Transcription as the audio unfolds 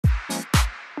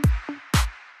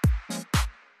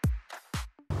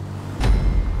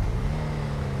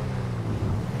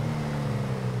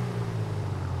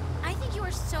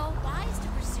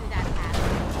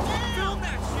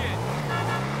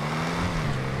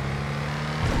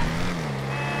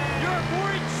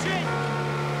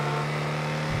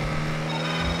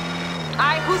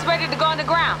is ready to go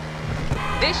underground.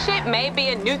 This shit may be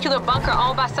a nuclear bunker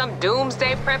owned by some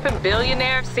doomsday prepping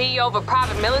billionaire CEO of a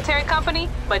private military company,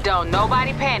 but don't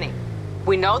nobody panic.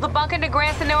 We know the bunker in the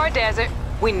Grand Senora Desert,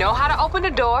 we know how to open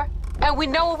the door, and we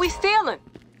know what we stealing.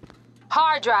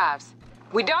 Hard drives.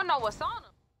 We don't know what's on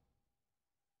them.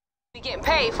 We getting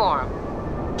paid for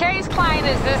them. Kay's client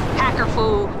is this hacker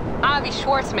fool, Avi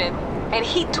Schwartzman, and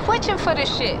he twitching for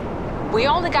this shit. We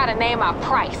only gotta name our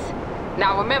price.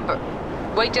 Now remember,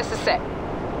 wait just a sec.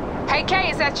 Hey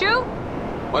Kay, is that you?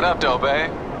 What up, though,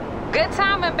 babe? Good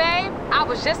timing, babe. I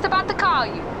was just about to call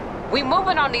you. We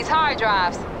moving on these hard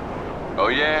drives. Oh,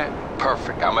 yeah?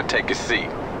 Perfect. I'ma take a seat.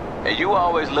 Hey, you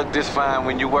always look this fine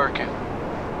when you working.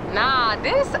 Nah,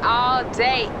 this all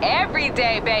day, every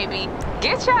day, baby.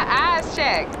 Get your eyes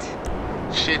checked.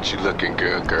 Shit, you looking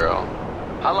good, girl.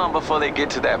 How long before they get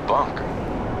to that bunker?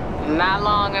 Not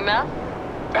long enough.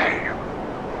 Damn.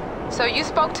 So you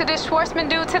spoke to this Schwartzman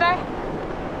dude today?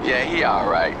 Yeah, he all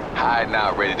right. Hiding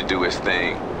out, ready to do his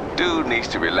thing. Dude needs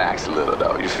to relax a little,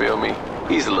 though, you feel me?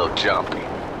 He's a little jumpy.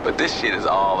 But this shit is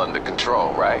all under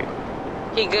control, right?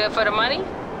 He good for the money?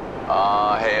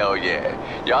 Aw, hell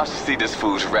yeah. Y'all should see this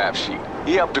fool's rap sheet.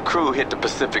 He helped the crew hit the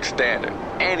Pacific Standard,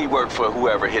 and he worked for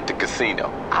whoever hit the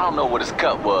casino. I don't know what his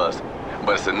cut was,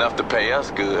 but it's enough to pay us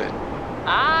good.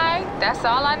 Aight, that's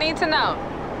all I need to know.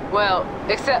 Well,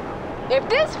 except, if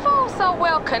this fool's so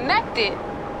well connected,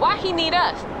 why he need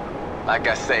us? Like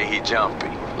I say, he jumpy.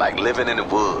 Like living in the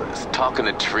woods, talking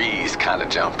to trees, kinda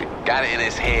jumpy. Got it in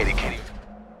his head, he can't even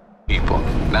people.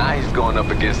 Now he's going up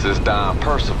against this Don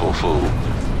Percival fool.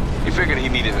 He figured he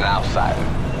needed an outsider.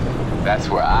 That's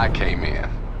where I came in.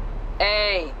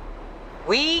 Hey,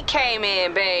 we came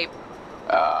in, babe.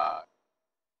 That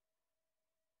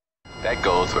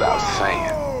goes without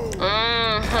saying.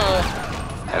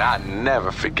 Mm-hmm. And I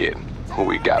never forget who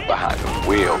we got behind the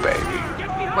wheel, baby.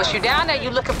 Once you down there, you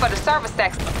looking for the service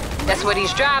desk. That's where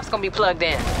these drives gonna be plugged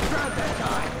in.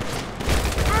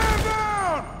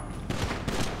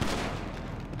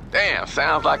 Damn,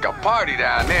 sounds like a party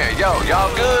down there. Yo, y'all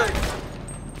good?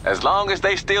 As long as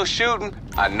they still shooting,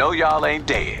 I know y'all ain't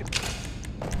dead.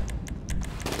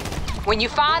 When you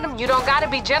find them, you don't gotta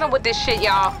be gentle with this shit,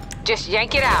 y'all. Just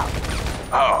yank it out.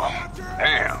 Oh,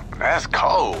 damn, that's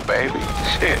cold, baby.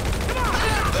 Shit.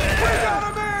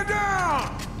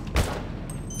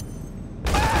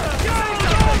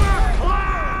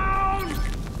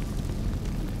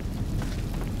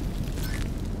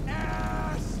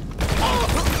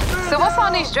 So what's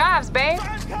on these drives, babe?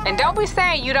 And don't be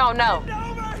saying you don't know.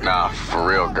 Nah, for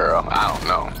real, girl, I don't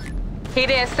know. He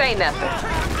didn't say nothing.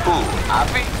 Who,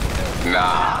 Avi?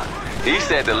 Nah, he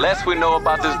said the less we know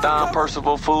about this Don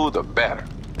Percival fool, the better.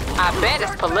 I bet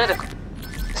it's political.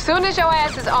 Soon as your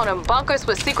ass is owning bunkers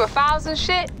with secret files and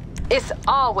shit, it's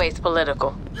always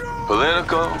political.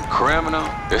 Political, criminal,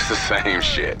 it's the same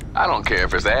shit. I don't care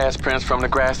if it's ass prints from the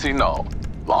grassy knoll,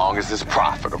 long as it's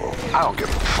profitable. I don't give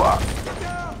a fuck.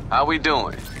 How we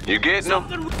doing? You getting them?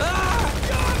 Get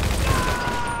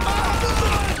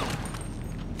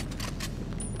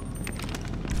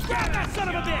that son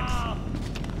of a bitch!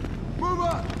 Move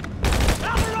up!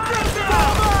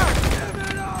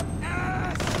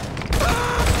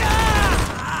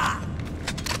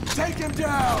 Take him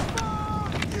down!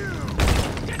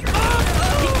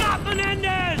 He got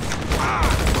Menendez!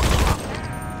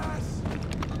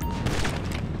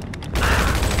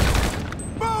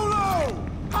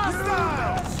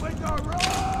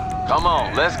 Come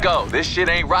on, let's go. This shit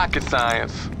ain't rocket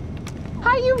science.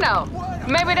 How you know?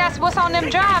 Maybe that's what's on them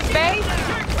drives, babe.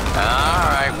 All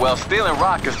right, well, stealing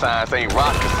rocket science ain't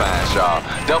rocket science, y'all.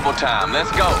 Double time, let's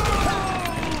go.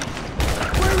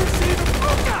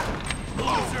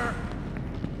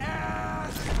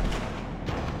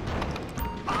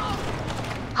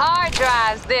 Hard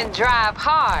drives then drive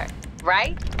hard,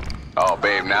 right? Oh,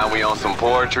 babe, now we on some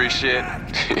poetry shit?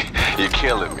 You're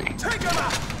killing me.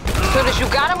 As soon as you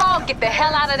got them all, get the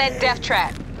hell out of that death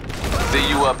trap. See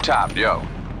you up top, yo.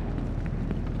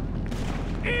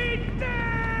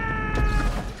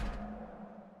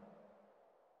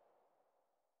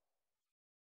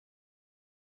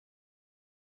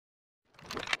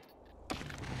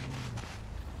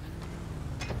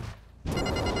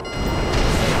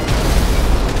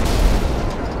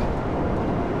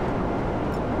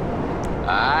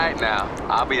 Alright now,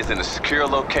 Avi is in a secure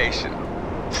location.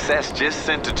 Seth's just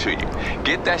sent it to you.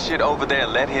 Get that shit over there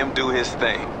and let him do his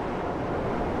thing.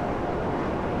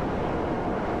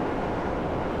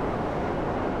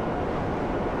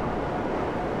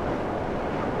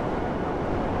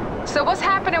 So what's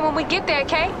happening when we get there,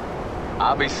 Kay?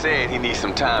 Avi said he needs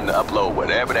some time to upload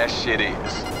whatever that shit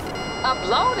is.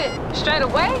 Upload it? Straight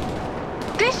away?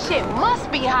 This shit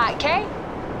must be hot, K.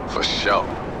 For sure.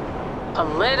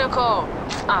 Political.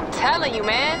 I'm telling you,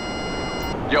 man.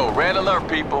 Yo, red alert,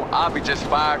 people. Avi just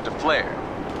fired the flare.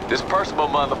 This Percival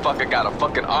motherfucker got a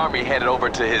fucking army headed over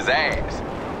to his ass.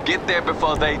 Get there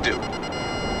before they do.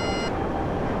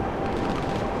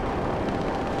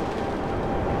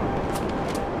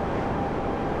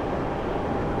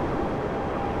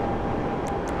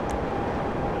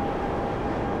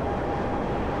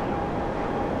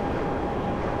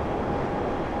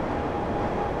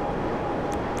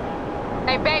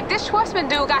 Hey, babe, this Schwartzman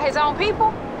dude got his own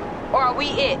people? Or are we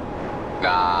it?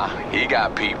 Nah, he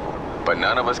got people. But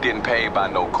none of us getting paid by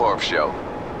no corp show.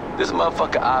 This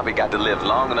motherfucker Avi got to live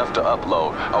long enough to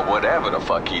upload, or whatever the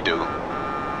fuck he do.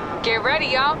 Get ready,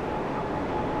 y'all.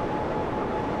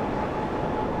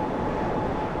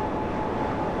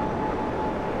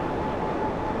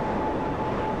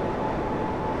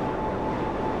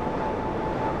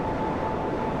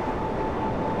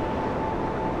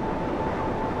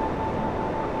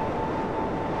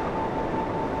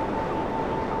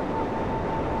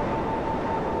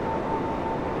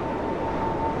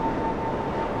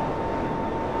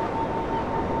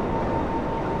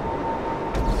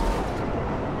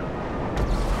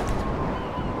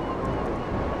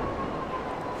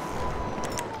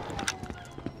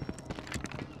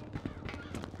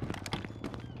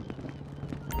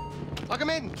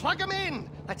 Plug them in!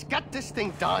 Let's get this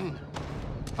thing done.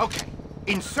 Okay,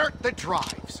 insert the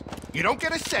drives. You don't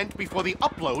get a cent before the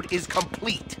upload is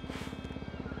complete.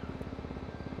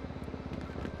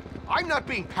 I'm not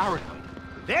being paranoid.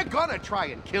 They're gonna try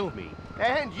and kill me.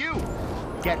 And you.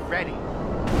 Get ready.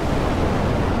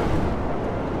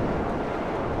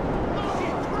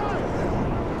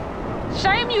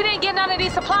 Shame you didn't get none of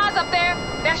these supplies up there.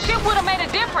 That shit would have made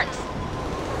a difference.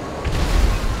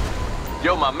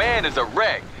 Yo, my man is a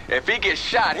wreck. If he gets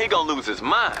shot, he gonna lose his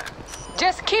mind.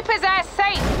 Just keep his ass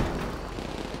safe.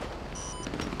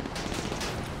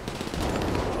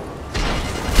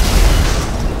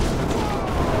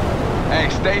 Hey,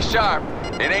 stay sharp.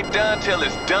 It ain't done till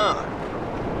it's done.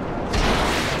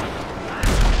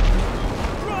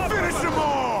 Finish him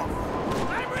off!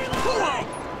 I'm reloading!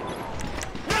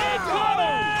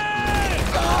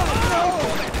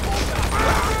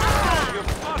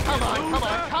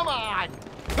 Come on!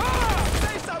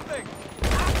 Say something!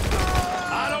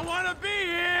 I don't want to be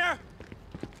here!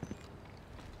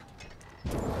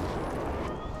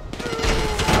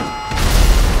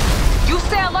 You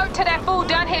stay alert till that fool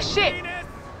done his shit.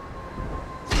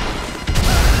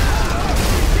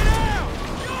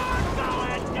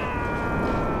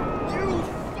 You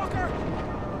fucker!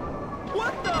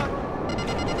 What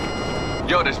the?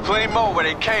 Yo, there's plenty more where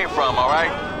they came from, all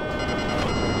right?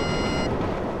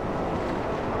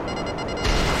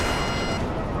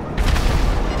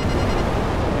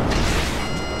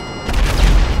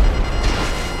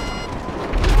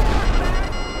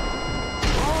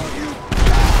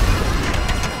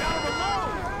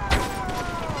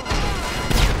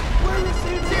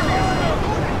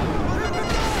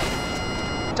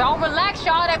 Don't relax,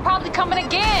 y'all. They're probably coming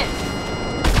again.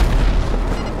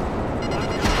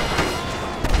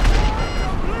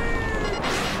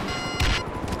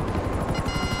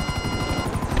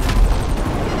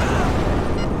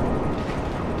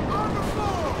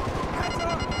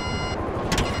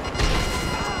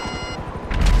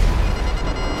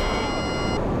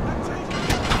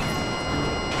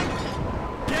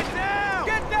 Get down!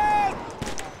 Get down!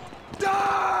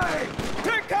 Die!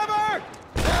 Take cover!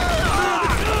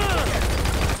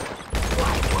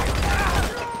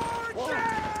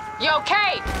 Yo,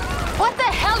 Kay, what the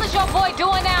hell is your boy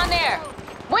doing down there?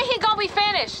 When he gonna be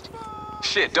finished?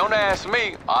 Shit, don't ask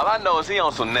me. All I know is he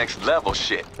on some next level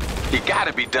shit. He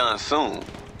gotta be done soon.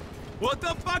 What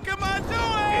the fuck am I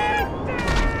doing?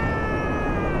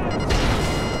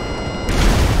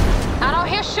 I don't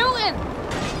hear shooting,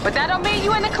 but that don't mean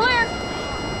you in the clear.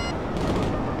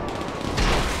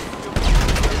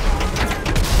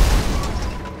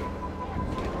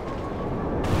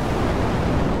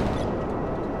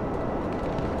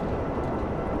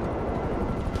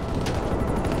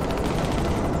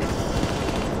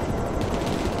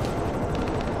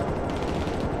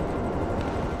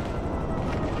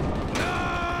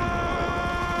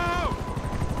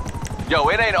 Yo,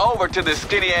 it ain't over till this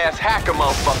skinny-ass hacker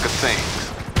motherfucker sings.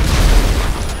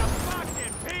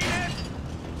 Fucking penis!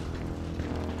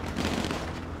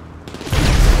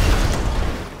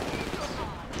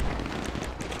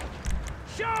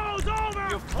 Show's over!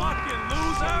 You fucking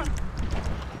loser!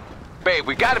 Babe,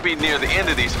 we gotta be near the end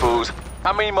of these fools.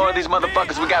 How many more of these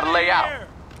motherfuckers we gotta lay out?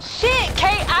 Shit,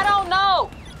 Kay, I don't know.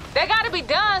 They gotta be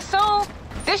done soon.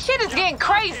 This shit is getting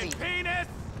crazy. Penis!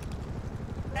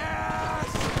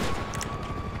 Ass!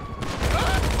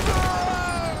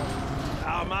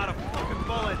 I'm out of fucking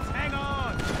bullets. Hang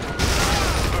on!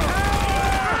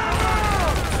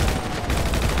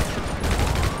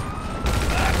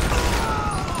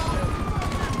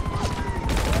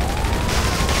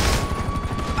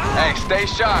 Hey, stay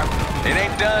sharp. It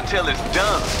ain't done till it's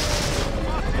done.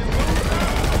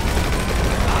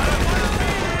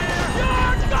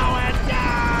 You're going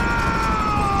down!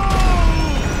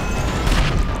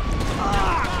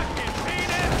 Fucking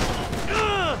penis!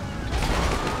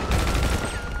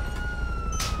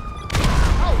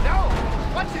 Oh no!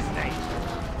 What's his name?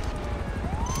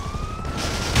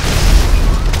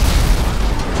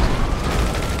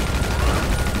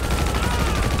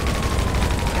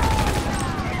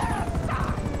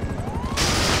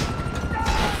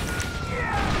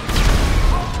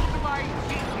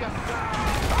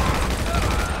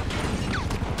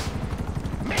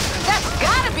 That's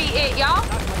gotta be it, y'all.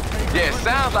 Yeah, it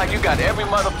sounds like you got every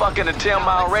motherfucker in a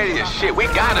 10-mile radius. Shit, we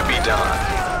gotta be done.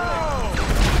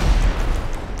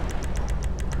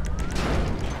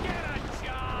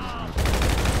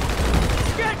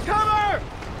 Get cover!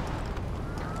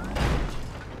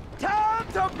 Time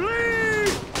to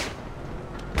bleed!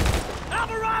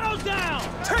 Alvarado's down!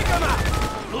 Take him out,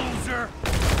 loser!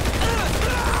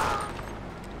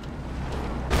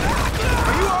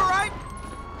 Are you all right?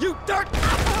 You dirt!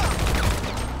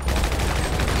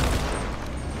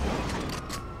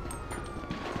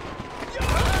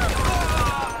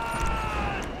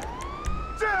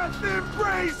 Death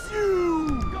embrace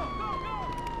you! Go, go, go!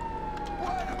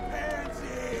 What a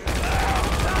pansy!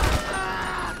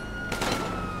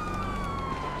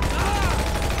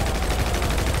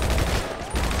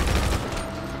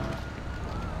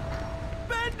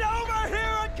 Bend over,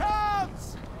 here it comes!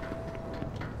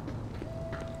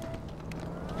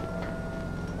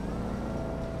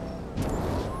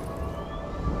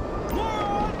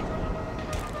 One!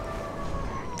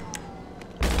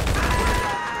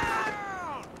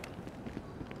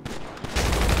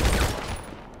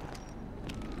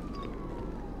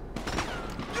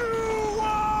 You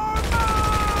are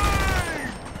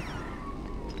mine!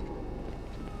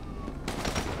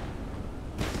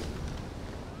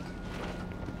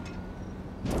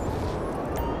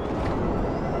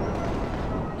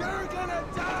 You're gonna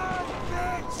die,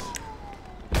 bitch!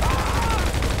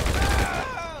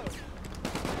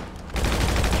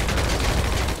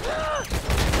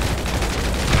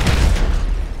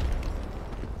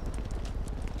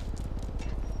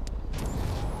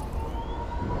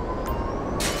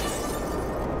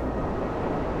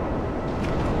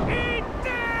 Eat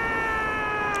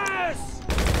this!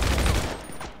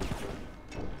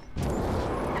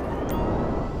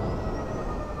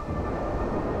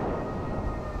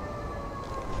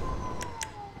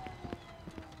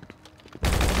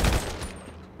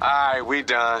 All right, we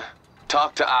done.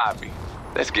 Talk to Ivy.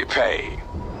 Let's get paid.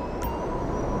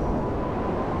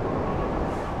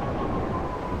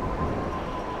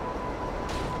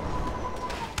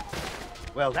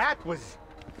 Well, that was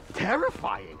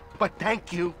terrifying, but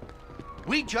thank you.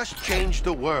 We just changed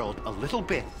the world a little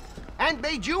bit and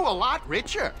made you a lot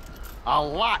richer. A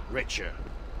lot richer.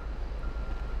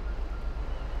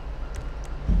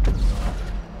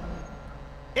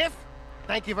 If,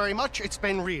 thank you very much, it's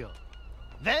been real.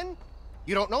 Then,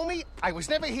 you don't know me, I was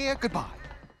never here, goodbye.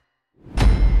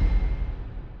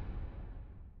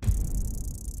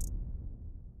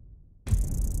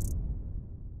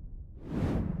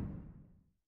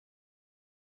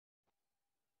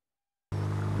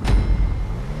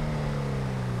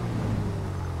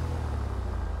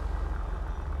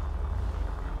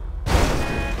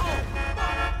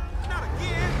 Not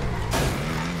again!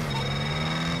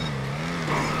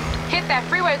 Hit that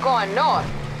freeway going north.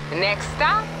 Next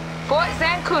stop, Fort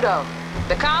Zancudo.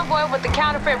 The convoy with the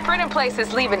counterfeit printing place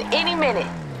is leaving any minute.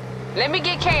 Let me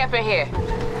get Kay up in here.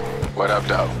 What up,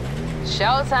 though?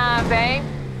 Showtime, babe.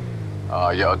 Oh,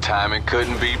 your timing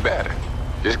couldn't be better.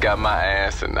 Just got my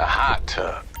ass in the hot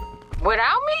tub.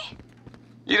 Without me?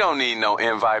 You don't need no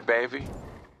invite, baby.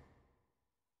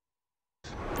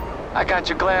 I got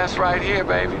your glass right here,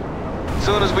 baby.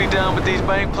 Soon as we done with these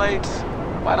bank plates,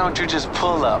 why don't you just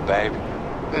pull up, baby?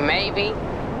 Maybe.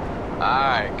 All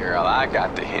right, girl, I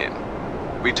got the hint.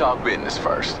 We talk business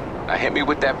first. Now hit me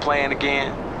with that plan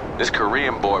again. This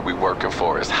Korean boy we working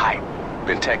for is hype.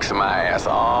 Been texting my ass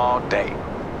all day.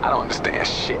 I don't understand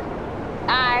shit.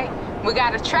 Aight, we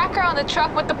got a tracker on the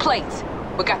truck with the plates.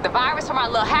 We got the virus from our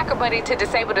little hacker buddy to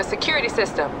disable the security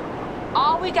system.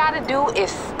 All we gotta do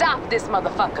is stop this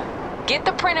motherfucker. get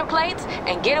the printing plates,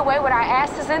 and get away with our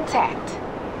asses intact.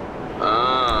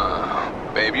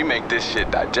 Babe, you make this shit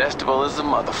digestible as a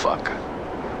motherfucker.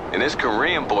 And this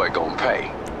Korean boy gon'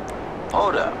 pay.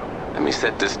 Hold up. Let me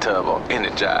set this tub on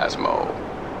energize mode.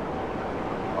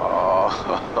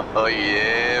 Oh,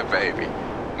 yeah, baby.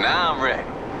 Now I'm ready.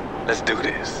 Let's do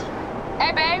this.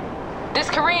 Hey, babe. This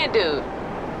Korean dude.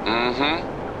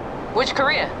 Mm-hmm. Which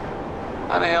Korea?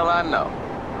 How the hell I know?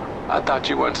 I thought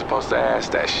you weren't supposed to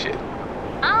ask that shit.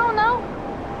 I don't know.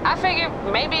 I figured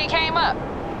maybe it came up.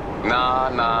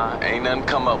 Nah. Ain't nothing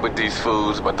come up with these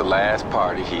fools but the last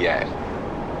party he at.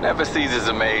 Never ceases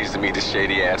amaze to meet the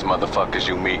shady-ass motherfuckers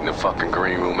you meet in the fucking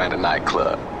green room at a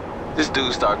nightclub. This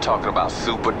dude start talking about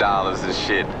superdollars and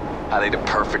shit, how they the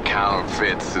perfect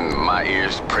counterfeits, and my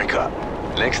ears prick up.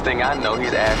 Next thing I know,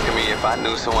 he's asking me if I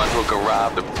knew someone who could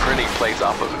rob the printing plates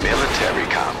off a military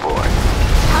convoy.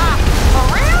 For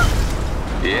real?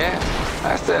 Yeah,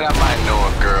 I said I might know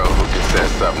a girl who can set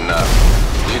something up.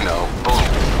 You know, boom,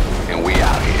 and we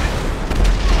out here.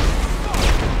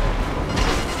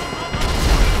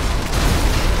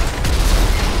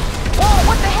 Whoa,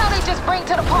 what the hell they just bring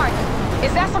to the party?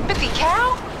 Is that some 50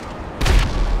 cal?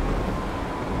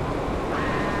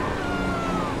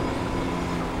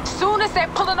 Soon as they're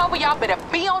pulling over, y'all better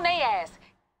be on their ass.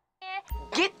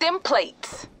 Get them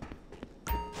plates.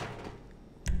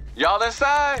 Y'all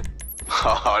inside?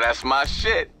 Oh, that's my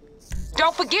shit.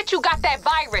 Don't forget you got that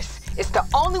virus. It's the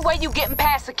only way you getting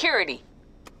past security.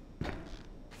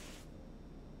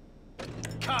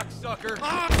 Cocksucker.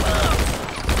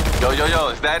 Yo,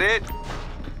 is that it?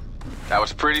 That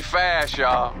was pretty fast,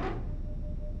 y'all.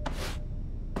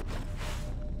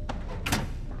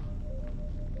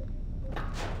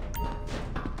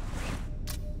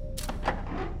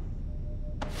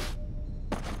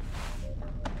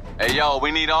 Hey, yo,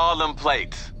 we need all them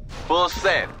plates. Full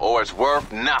set, or it's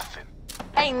worth nothing.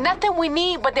 Ain't nothing we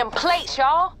need but them plates,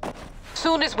 y'all.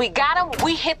 Soon as we got them,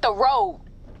 we hit the road.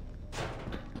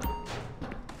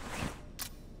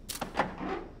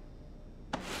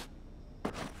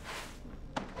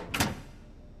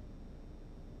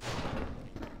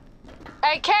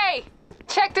 Hey, Kay,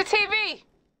 check the TV.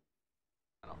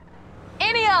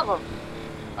 Any of them.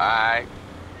 Alright.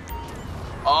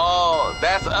 Oh,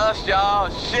 that's us, y'all.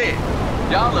 Shit.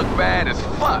 Y'all look bad as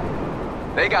fuck.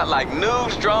 They got like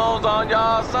news drones on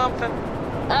y'all or something?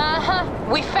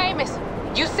 Uh-huh. We famous.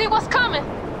 You see what's coming?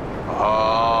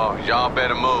 Oh, y'all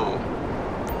better move.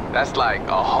 That's like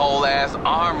a whole ass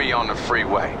army on the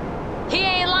freeway. He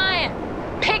ain't lying.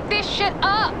 Pick this shit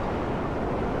up.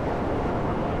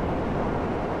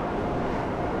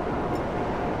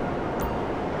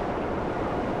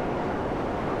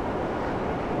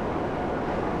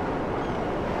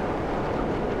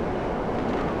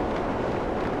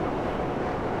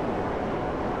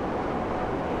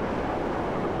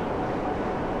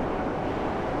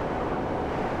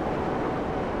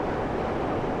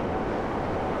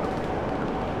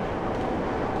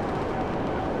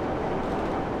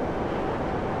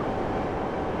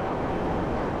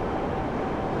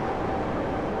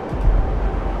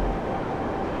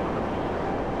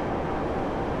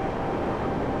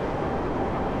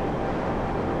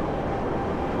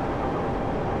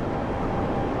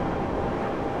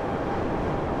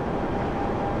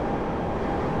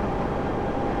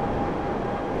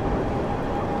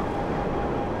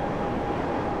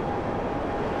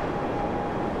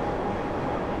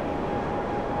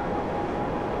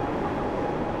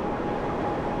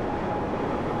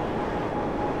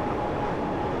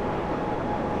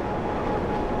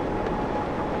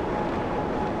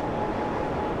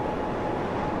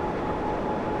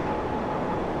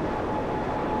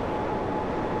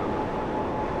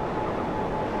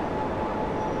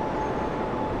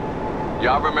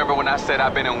 Y'all remember when I said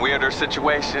I've been in weirder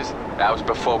situations? That was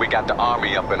before we got the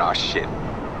army up in our shit.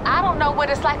 I don't know what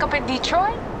it's like up in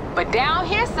Detroit, but down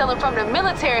here selling from the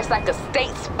military is like a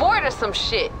state sport or some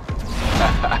shit.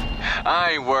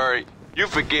 I ain't worried. You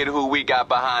forget who we got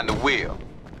behind the wheel.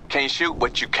 Can't shoot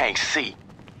what you can't see.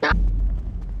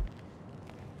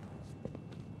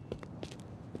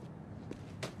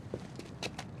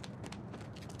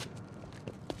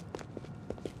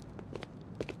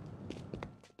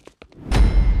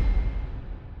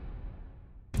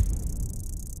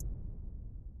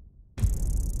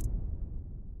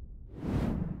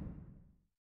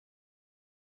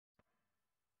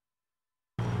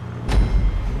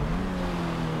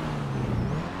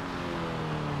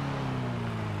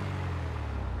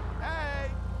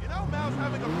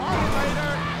 Having a party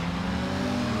later.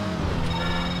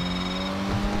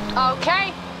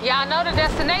 Okay, y'all know the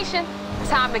destination.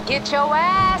 Time to get your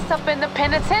ass up in the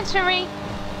penitentiary.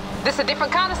 This a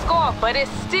different kind of score, but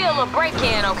it's still a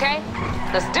break-in, okay?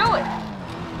 Let's do it.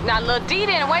 Now, Lil D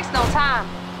didn't waste no time.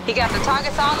 He got the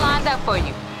targets all lined up for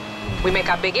you. We make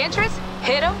our big entrance,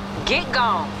 hit him, get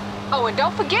gone. Oh, and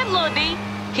don't forget Lil D.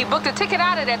 He booked a ticket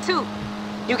out of there, too.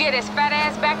 You get his fat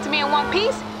ass back to me in one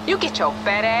piece, you get your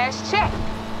fat ass check.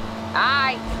 All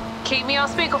right, keep me on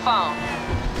speakerphone.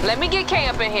 Let me get K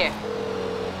up in here.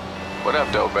 What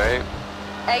up, though, babe?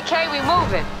 Hey, K, we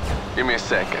moving. Give me a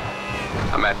second.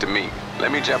 I'm at the meet.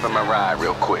 Let me jump in my ride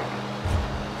real quick.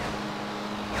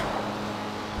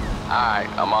 Alright,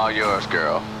 I'm all yours,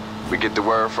 girl. We get the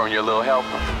word from your little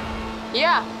helper?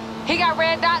 Yeah, he got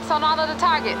red dots on all of the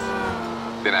targets.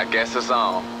 Then I guess it's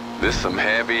on. This some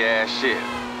heavy-ass shit.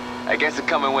 I guess it's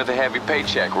coming with a heavy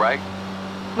paycheck, right?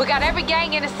 We got every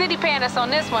gang in the city paying us on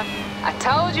this one. I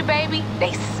told you, baby,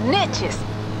 they snitches.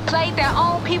 Played their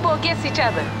own people against each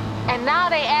other. And now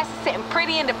they ass is sitting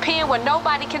pretty in the pen where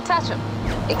nobody can touch them.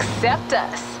 Except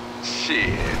us. Shit,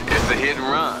 it's a hit and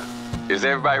run. Is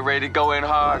everybody ready to go in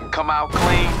hard and come out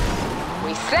clean?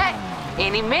 We set.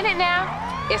 Any minute now,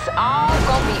 it's all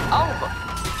gonna be over.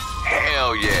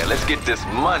 Hell yeah, let's get this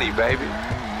money, baby.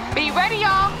 Be ready,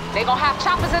 y'all. They gonna have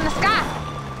choppers in the sky.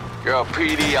 Girl,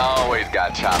 PD always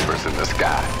got choppers in the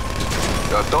sky.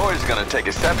 The authorities gonna take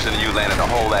exception to you landing a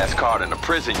whole ass card in the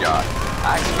prison yard.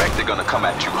 I expect they're gonna come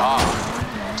at you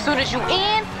hard. Soon as you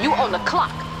in, you on the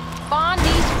clock. Find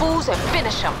these fools and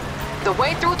finish them. The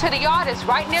way through to the yard is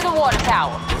right near the water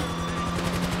tower.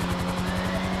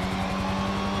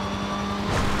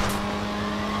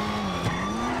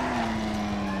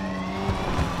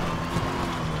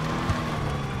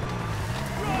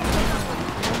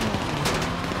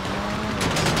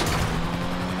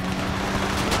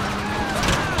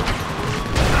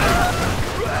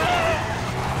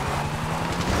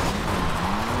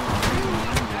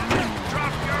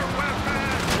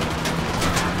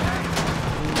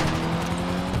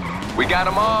 We got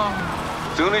them all.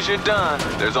 Soon as you're done,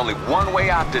 there's only one way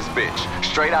out this bitch.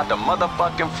 Straight out the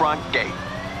motherfucking front gate.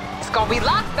 It's gonna be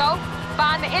locked, though.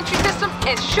 Find the entry system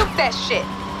and shoot that shit.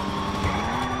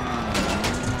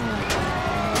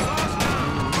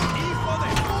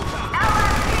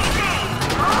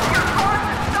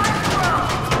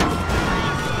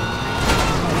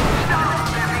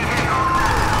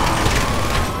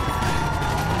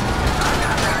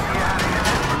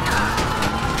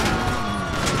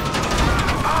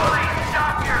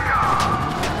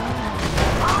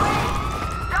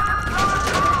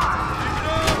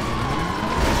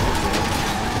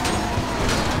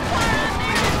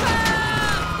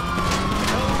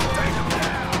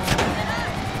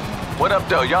 What up,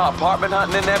 though? Y'all apartment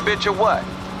hunting in that bitch or what?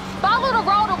 Follow the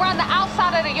road around the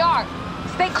outside of the yard.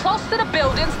 Stay close to the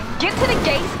buildings, get to the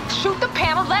gates, shoot the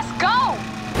panel, let's go!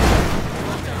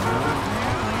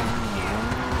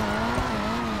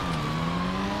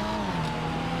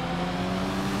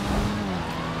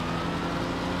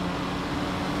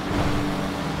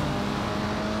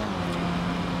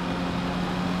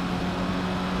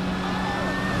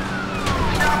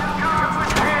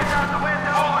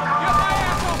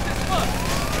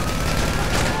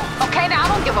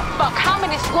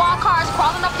 Squad cars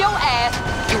crawling up your ass.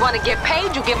 You want to get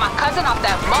paid, you get my cousin off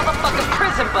that motherfucking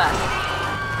prison bus.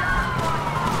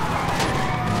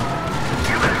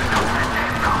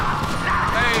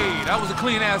 Hey, that was a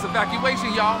clean-ass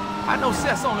evacuation, y'all. I know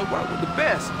Seth's only work with the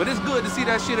best, but it's good to see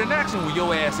that shit in action when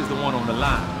your ass is the one on the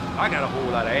line. I got a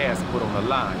whole lot of ass to put on the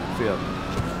line, you feel me?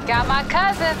 Got my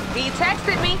cousin. He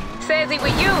texted me. Says he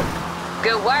with you.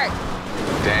 Good work.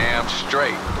 Damn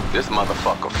straight. This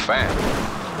motherfucker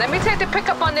family. Let me take the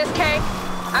pickup on this, K.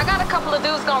 I got a couple of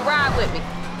dudes gonna ride with me.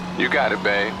 You got it,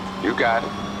 babe. You got it.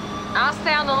 I'll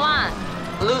stay on the line.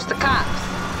 Lose the cops.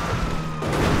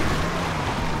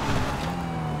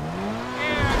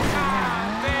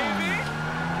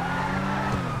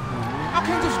 I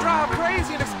can't just drive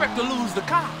crazy and expect to lose the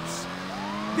cops.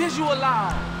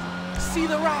 Visualize. See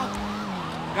the route.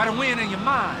 Gotta win in your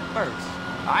mind first,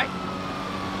 all right?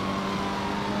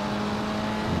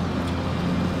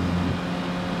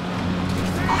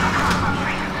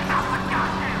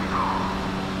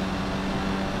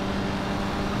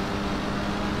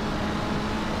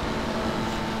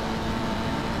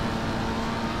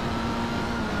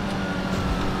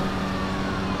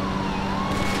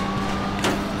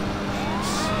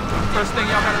 First thing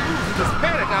y'all gotta lose is this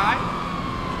panic, all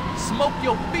right? Smoke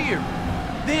your fear,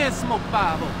 then smoke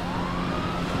 5-0.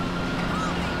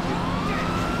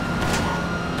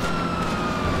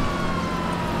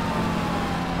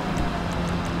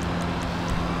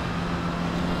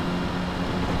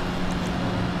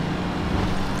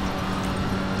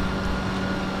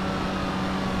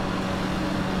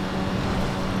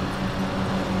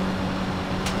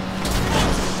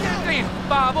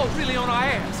 5-0 really on our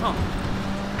ass, huh?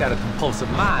 Got a compulsive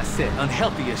mindset,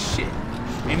 unhealthy as shit.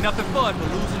 Ain't nothing fun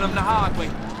but losing them the hard way.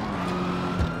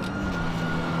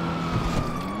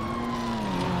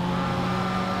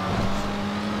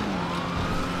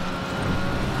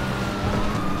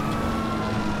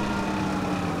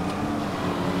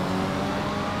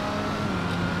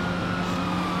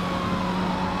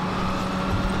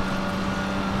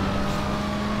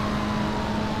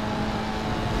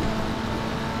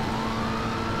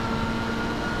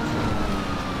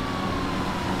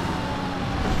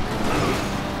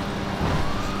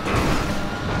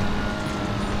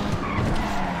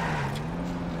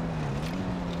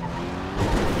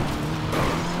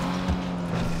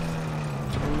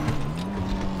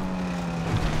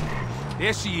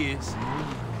 There she is.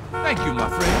 Thank you, my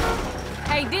friend.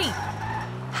 Hey, D.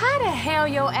 How the hell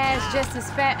your ass just as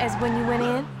fat as when you went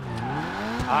in?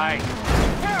 Aye.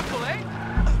 Careful, eh?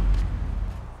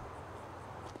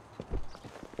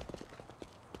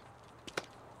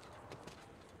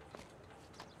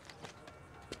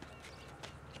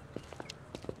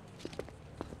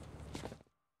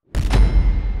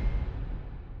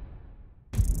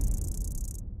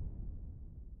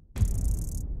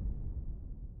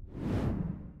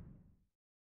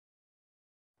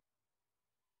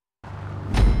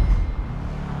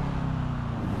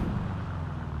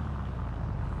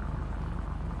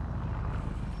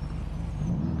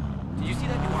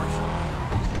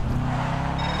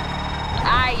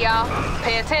 Y'all,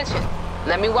 pay attention.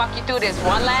 Let me walk you through this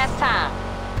one last time.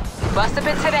 Bust up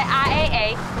into the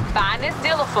IAA, find this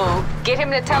dealer fool, get him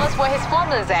to tell us where his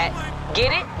formula's at,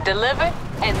 get it, deliver,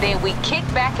 and then we kick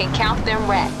back and count them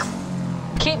racks.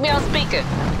 Keep me on speaker.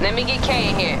 Let me get Kay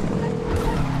in here.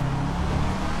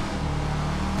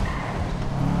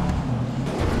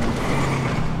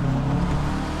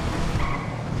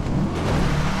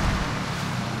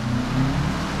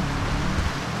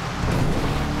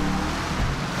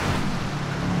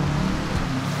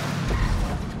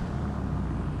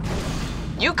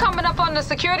 You coming up on the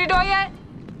security door yet?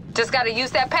 Just gotta use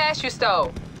that pass you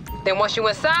stole. Then once you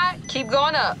inside, keep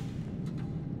going up.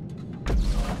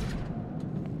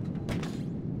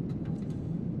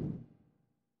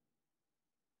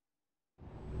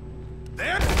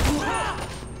 There!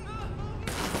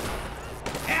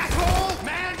 Asshole!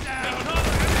 Man down!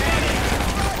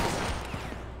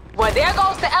 Well, there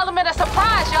goes the element of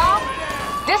surprise, y'all.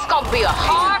 This gonna be a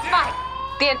hard fight.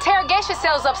 The interrogation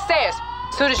cell's upstairs.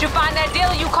 Soon as you find that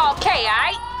dealer, you call Kay, all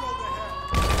right?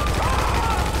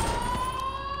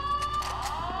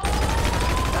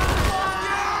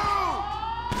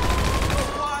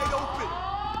 Wide open!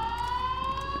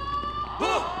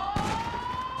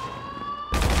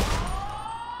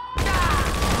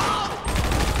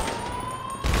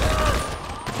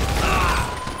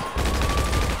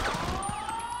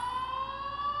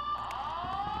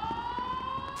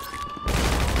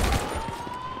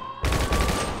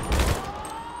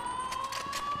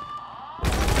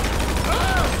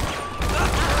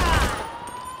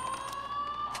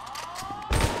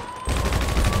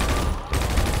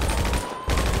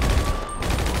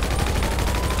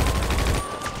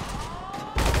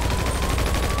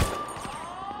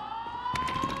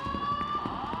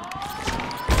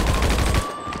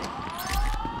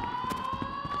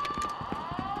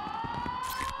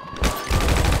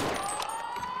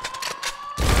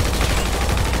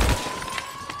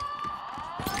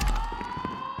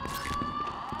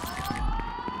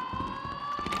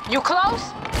 You close?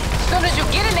 Soon as you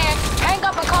get in there, hang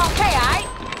up and call Kay, all right?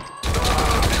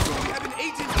 We have an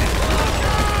agent.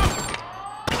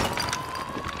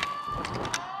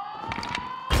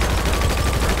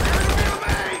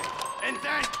 And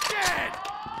then dead!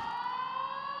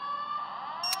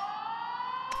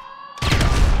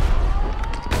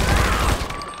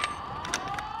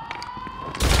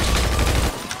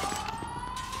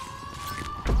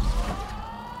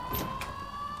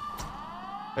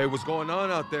 Hey, what's going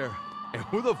on out there? And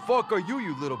who the fuck are you,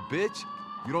 you little bitch?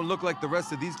 You don't look like the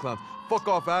rest of these clowns. Fuck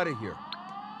off out of here.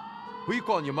 Who you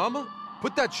calling, your mama?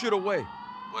 Put that shit away.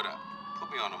 What up?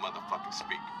 Put me on a motherfucking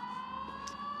speaker.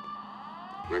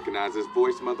 Recognize this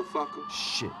voice, motherfucker?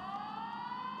 Shit.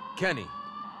 Kenny,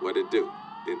 What it do?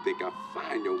 Didn't think I'd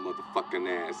find your motherfucking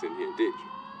ass in here, did you?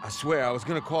 I swear I was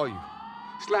gonna call you.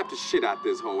 Slap the shit out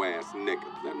this whole ass nigga.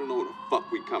 Let him know where the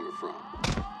fuck we coming from.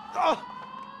 Oh!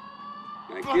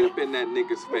 Now get up in that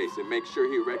nigga's face and make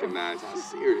sure he recognizes how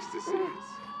serious this is.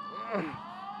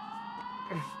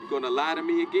 You gonna lie to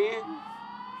me again?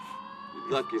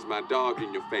 You're lucky it's my dog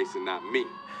in your face and not me.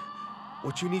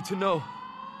 What you need to know?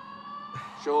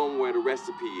 Show him where the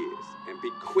recipe is and be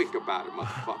quick about it,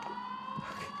 motherfucker.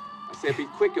 I said be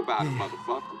quick about it,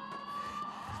 motherfucker.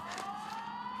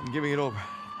 I'm giving it over.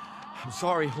 I'm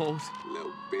sorry, Holmes.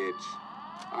 Little bitch.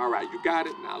 All right, you got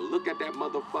it? Now look at that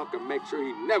motherfucker. Make sure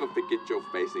he never forget your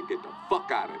face and get the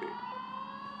fuck out of there.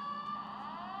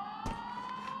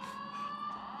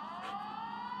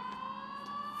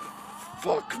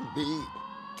 Fuck me.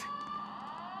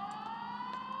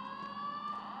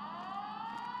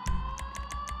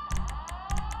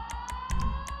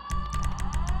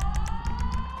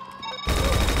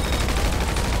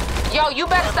 Yo, you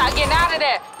better start getting out of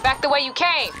there. Back the way you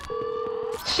came.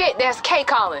 Shit, there's Kay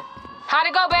calling. How'd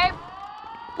it go, babe?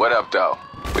 What up, though?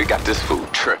 We got this fool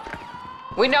tripping.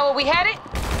 We know where we headed?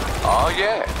 Oh,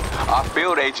 yeah. Our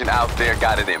field agent out there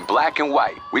got it in black and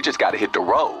white. We just gotta hit the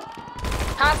road.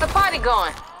 How's the party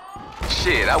going?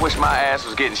 Shit, I wish my ass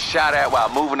was getting shot at while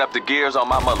moving up the gears on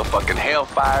my motherfucking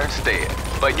Hellfire instead.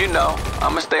 But you know,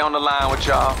 I'ma stay on the line with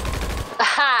y'all.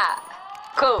 Aha!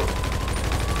 Cool.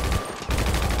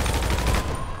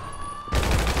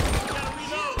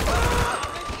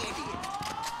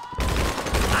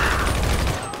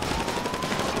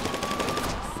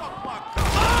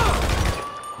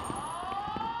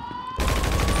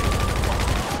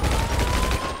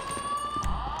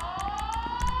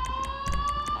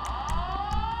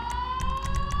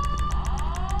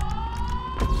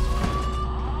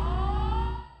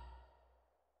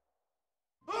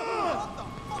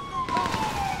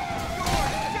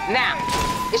 Now,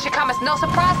 it should come as no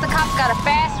surprise the cops got a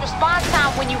fast response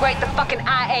time when you rate the fucking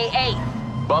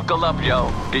IAA. Buckle up, yo.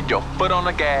 Get your foot on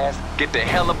the gas, get the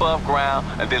hell above ground,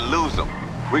 and then lose them.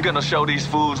 We're gonna show these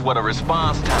fools what a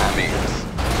response time is.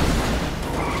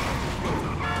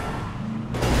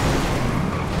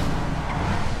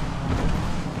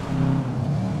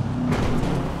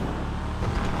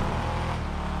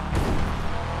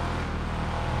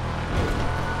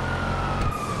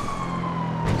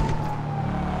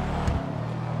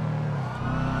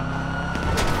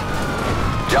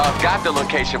 Y'all got the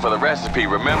location for the recipe,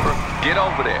 remember? Get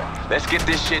over there. Let's get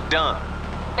this shit done.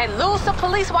 And lose some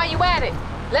police while you at it.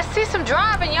 Let's see some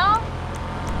driving, y'all.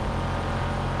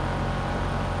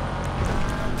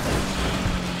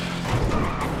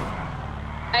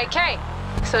 Hey, Kay,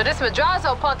 so this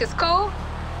Madrazo punk is cool?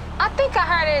 I think I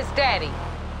heard it's daddy.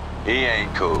 He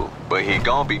ain't cool, but he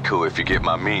gonna be cool if you get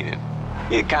my meaning.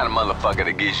 He the kind of motherfucker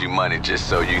that gives you money just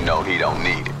so you know he don't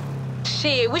need it.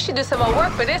 Shit, we should do some more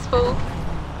work for this fool.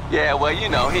 Yeah, well, you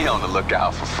know, he on the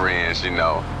lookout for friends, you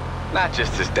know. Not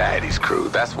just his daddy's crew.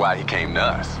 That's why he came to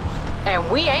us. And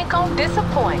we ain't gonna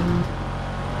disappoint.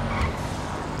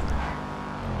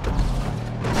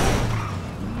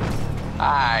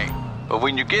 Alright, but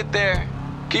when you get there,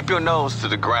 keep your nose to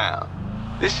the ground.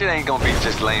 This shit ain't gonna be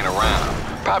just laying around.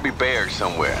 Probably buried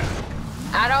somewhere.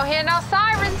 I don't hear no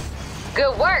sirens.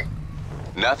 Good work.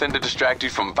 Nothing to distract you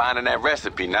from finding that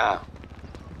recipe now.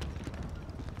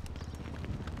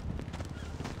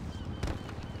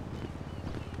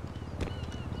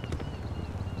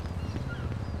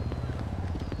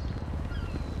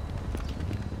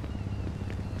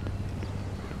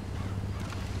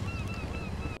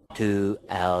 Two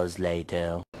hours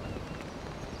later.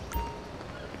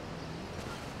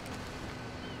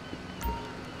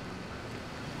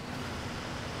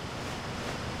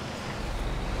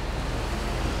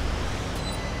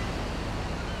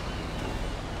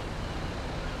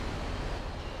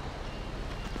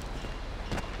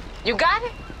 You got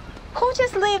it? Who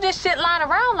just leave this shit lying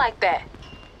around like that?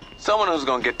 Someone who's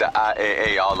gonna get the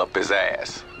IAA all up his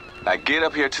ass. Now get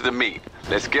up here to the meet.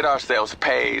 Let's get ourselves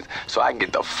paid so I can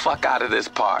get the fuck out of this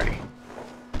party.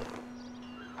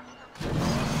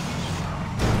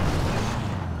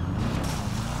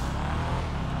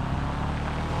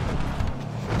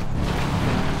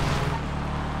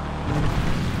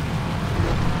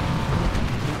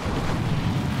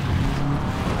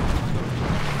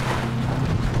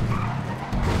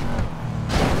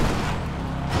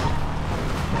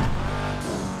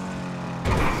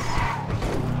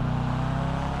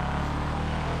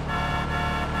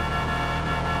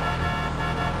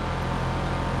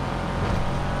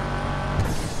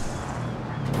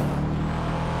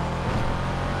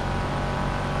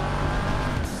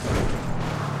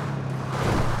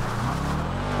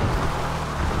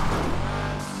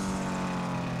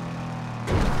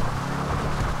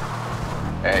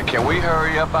 Hey, can we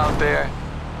hurry up out there?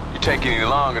 You take any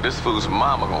longer, this fool's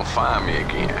mama gonna find me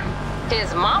again.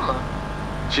 His mama?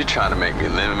 She trying to make me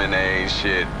lemonade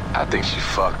shit. I think she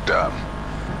fucked up.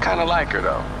 Kinda like her,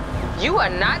 though. You are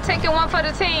not taking one for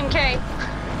the team, Kay.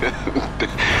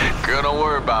 Girl, don't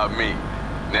worry about me.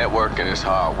 Networking is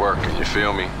hard working, you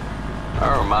feel me?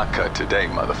 I earned my cut today,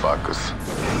 motherfuckers.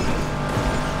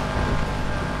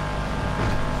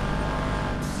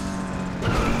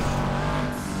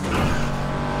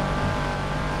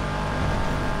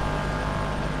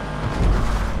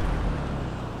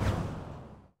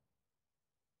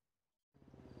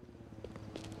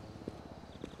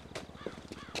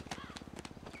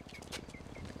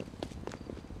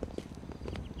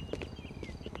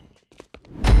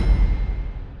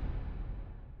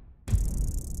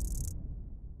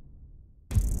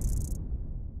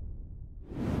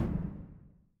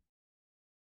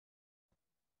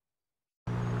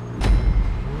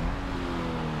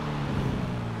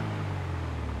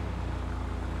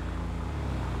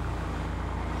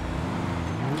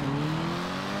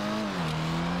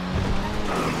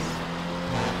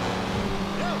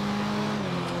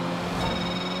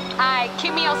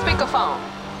 keep me on speakerphone.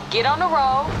 Get on the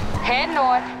road, head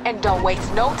north, and don't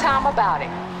waste no time about it.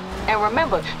 And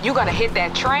remember, you gotta hit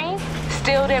that train,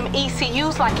 steal them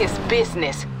ECUs like it's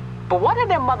business. But one of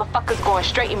them motherfuckers going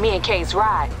straight in me and Kay's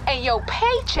ride, and your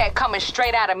paycheck coming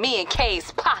straight out of me and Kay's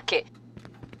pocket.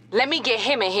 Let me get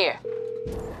him in here.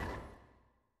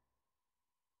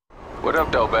 What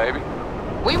up, though, baby?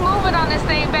 We moving on this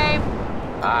thing, babe.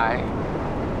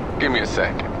 Alright. Give me a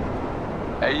second.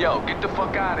 Hey, yo, get the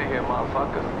fuck out of here,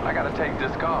 motherfucker. I gotta take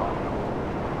this call.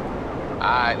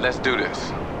 Alright, let's do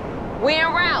this. We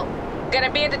en route.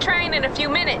 Gonna be at the train in a few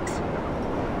minutes.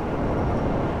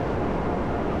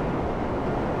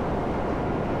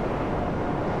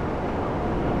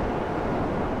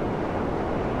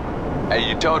 Hey,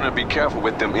 you told her to be careful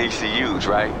with them ECUs,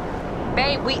 right?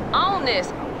 Babe, we own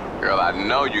this. Girl, I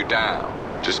know you down.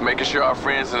 Just making sure our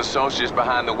friends and associates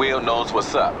behind the wheel knows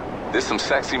what's up. This some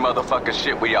sexy motherfucking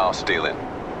shit we all stealing.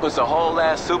 Puts a whole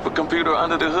ass supercomputer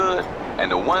under the hood, and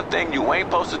the one thing you ain't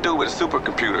supposed to do with a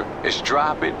supercomputer is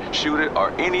drop it, shoot it,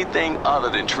 or anything other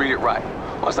than treat it right.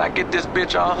 Once I get this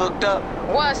bitch all hooked up...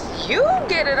 Once you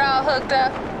get it all hooked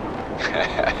up...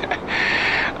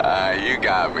 You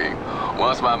got me.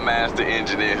 Once my master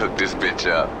engineer hooked this bitch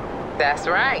up. That's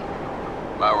right.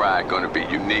 My ride gonna be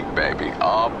unique, baby.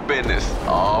 All business,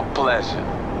 all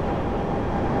pleasure.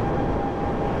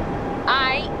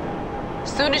 Aight.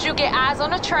 Soon as you get eyes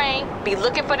on the train, be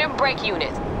looking for them brake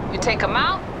units. You take them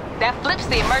out, that flips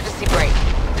the emergency brake.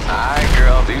 Alright,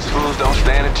 girl, these fools don't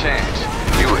stand a chance.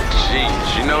 You a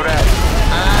G, you know that?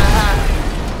 Uh-huh.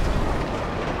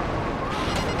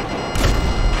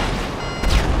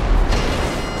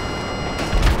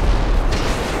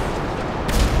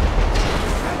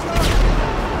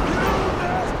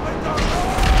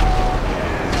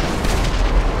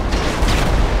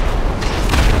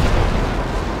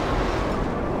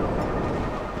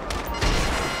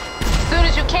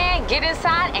 Get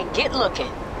inside and get looking.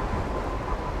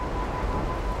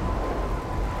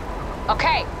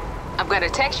 Okay, I'm gonna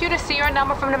text you the serial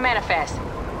number from the manifest.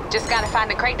 Just gotta find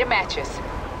the crate that matches.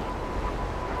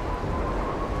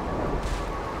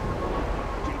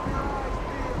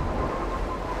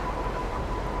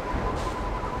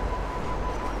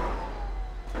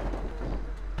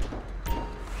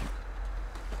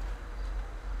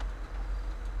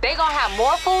 They gonna have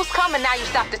more fools coming now you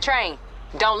stop the train.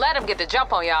 Don't let them get the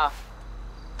jump on y'all.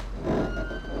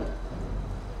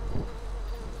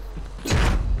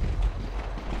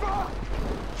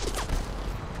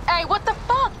 Hey, what the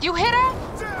fuck? You hit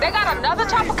her? They got another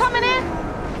chopper coming in?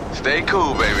 Stay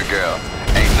cool, baby girl.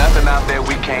 Ain't nothing out there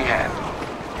we can't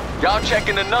handle. Y'all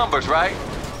checking the numbers, right?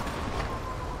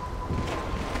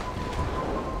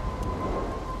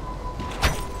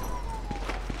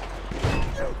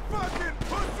 You fucking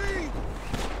pussy!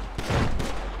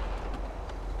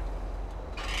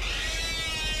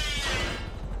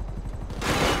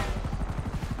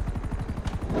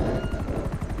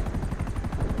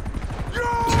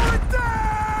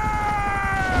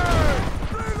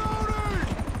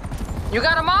 You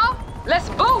got them all? Let's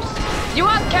boost. You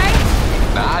up, Kay?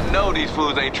 Now, I know these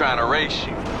fools ain't trying to race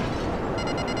you.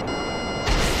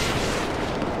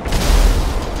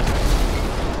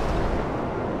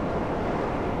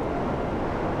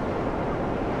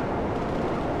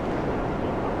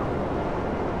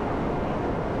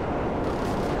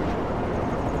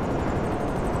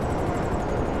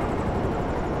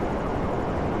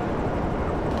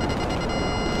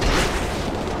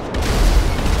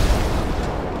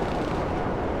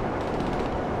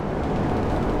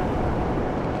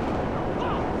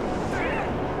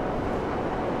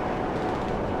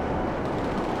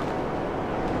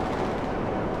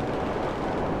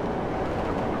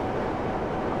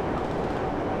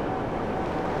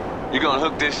 You gonna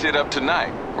hook this shit up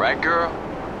tonight, right, girl?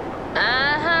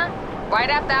 Uh-huh. Right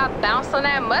after I bounce on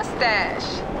that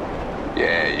mustache.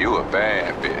 Yeah, you a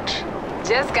bad bitch.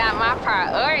 Just got my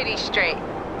priorities straight.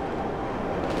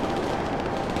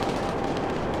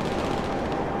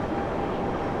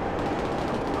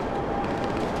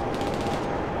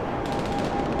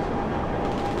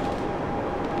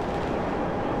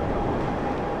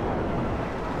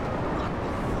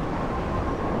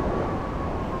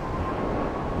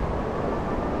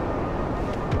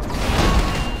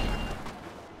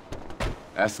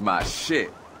 That's my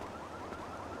shit.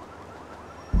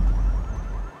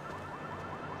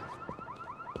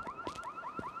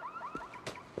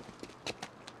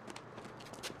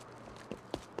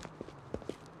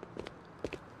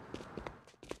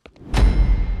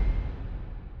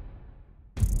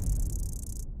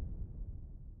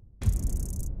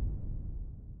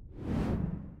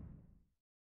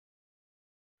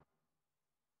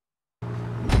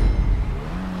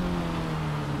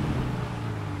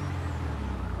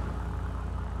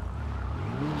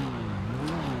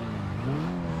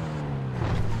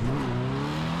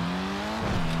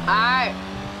 Alright.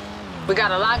 We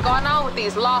got a lot going on with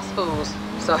these lost fools,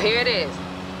 so here it is.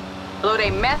 Blow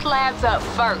they meth labs up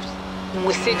first.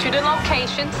 We sent you the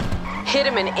locations, hit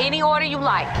them in any order you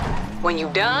like. When you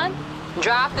done,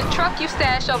 drive the truck you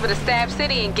stashed over to Stab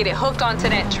City and get it hooked onto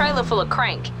that trailer full of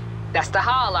crank. That's the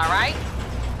haul, alright?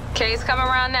 Kay's coming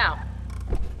around now.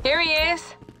 Here he is.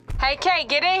 Hey, Kay,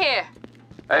 get in here.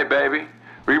 Hey, baby.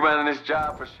 We running this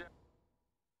job for sure.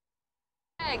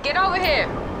 Hey, get over here.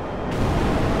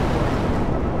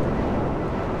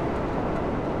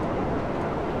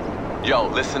 Yo,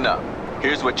 listen up.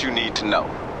 Here's what you need to know.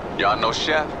 Y'all know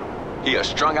Chef? He a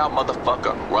strung-out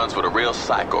motherfucker, runs with a real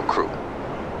psycho crew.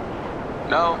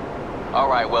 No?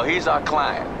 Alright, well, he's our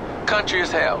client. Country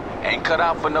as hell, ain't cut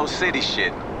out for no city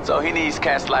shit. So he needs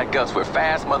cats like us with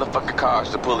fast motherfucking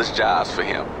cars to pull his jobs for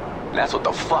him. And that's what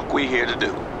the fuck we here to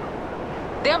do.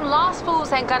 Them lost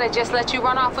fools ain't gonna just let you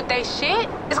run off with they shit.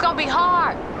 It's gonna be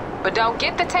hard. But don't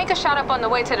get the tanker shot up on the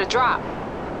way to the drop.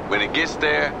 When it gets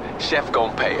there, Chef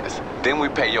gon' pay us. Then we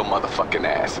pay your motherfucking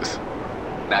asses.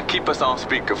 Now keep us on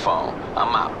speakerphone.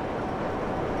 I'm out.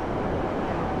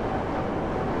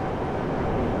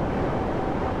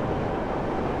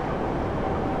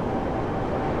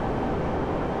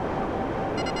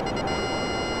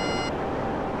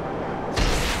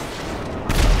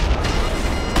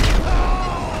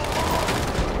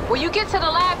 When you get to the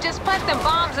lab, just plant them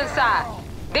bombs inside.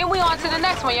 Then we on to the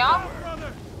next one, y'all.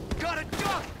 Gotta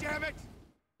duck, damn it!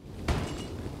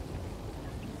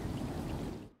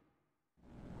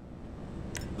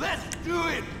 Let's do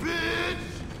it,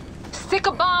 bitch! Stick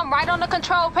a bomb right on the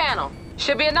control panel.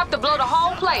 Should be enough to blow the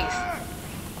whole place.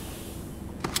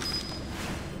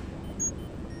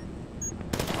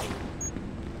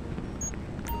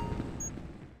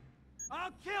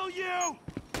 I'll kill you!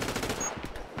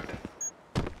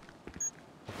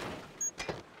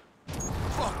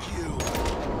 Fuck you!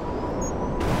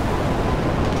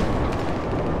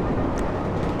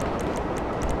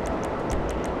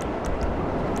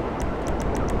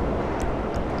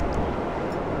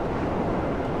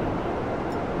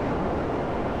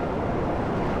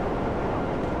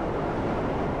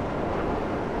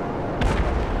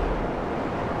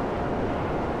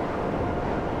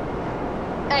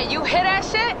 Hey, you hear that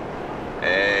shit?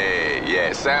 Hey, yeah,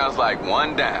 it sounds like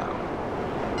one down.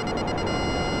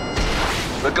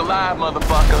 Look alive,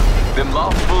 motherfucker. Them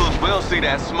lost fools will see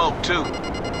that smoke, too.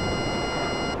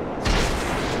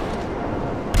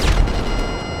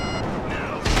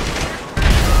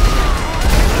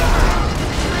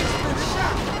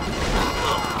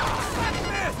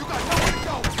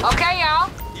 Okay, y'all.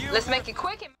 Let's make it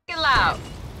quick and make it loud.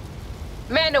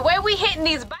 Man, the way we hitting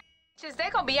these bitches, they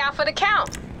gonna be out for the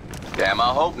count. Damn,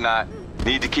 I hope not.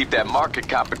 Need to keep that market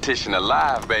competition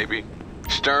alive, baby.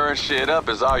 Stirring shit up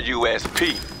is our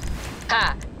USP.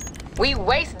 Ha. We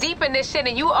waist deep in this shit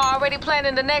and you already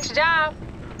planning the next job.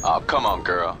 Oh, come on,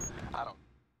 girl. I don't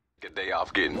get a day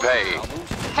off getting paid.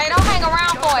 Hey, don't hang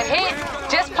around for a hit.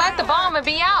 Just plant the bomb and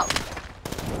be out.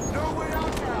 No way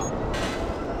out now!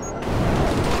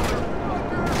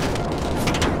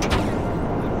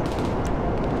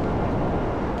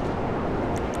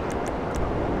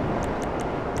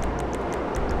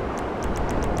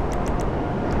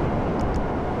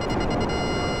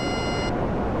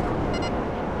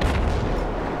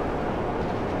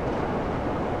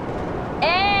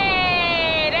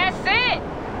 Hey, that's it.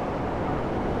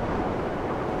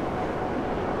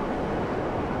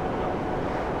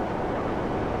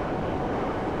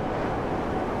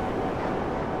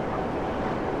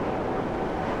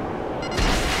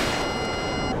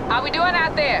 How we doing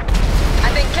out there?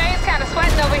 I think Kay's kind of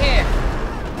sweating over here.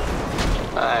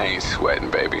 I ain't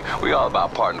sweating, baby. We all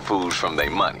about parting fools from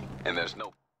their money. And there's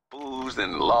no fools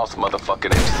in the lost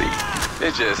motherfucking MC.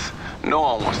 It's just, no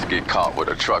one wants to get caught with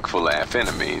a truck full of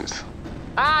amphetamines.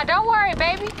 Don't worry,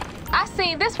 baby. I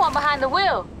seen this one behind the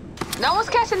wheel. No one's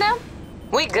catching them.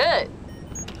 We good.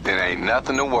 It ain't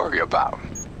nothing to worry about.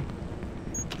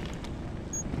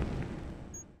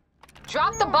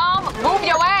 Drop the bomb, move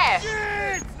your ass.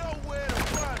 Shit! Nowhere to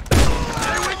run!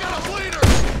 Hey, we got a bleeder!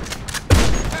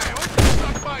 Hey, let's get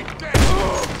sucked by dick!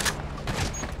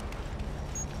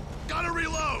 Gotta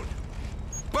reload!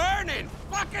 Burning!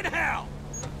 Fucking hell!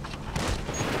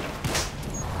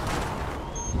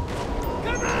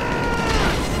 Come on!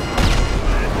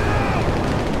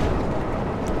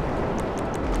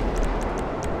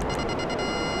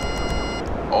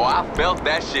 Oh, I felt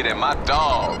that shit in my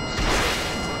dogs.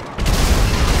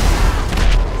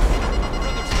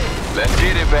 Let's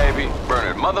get it, baby.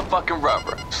 Burning motherfucking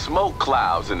rubber. Smoke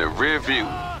clouds in the rear view.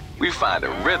 We find a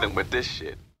rhythm with this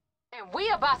shit. And we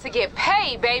about to get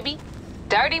paid, baby.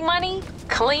 Dirty money,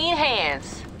 clean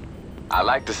hands. I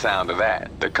like the sound of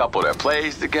that. The couple that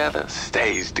plays together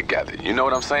stays together. You know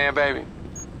what I'm saying, baby?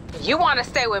 You want to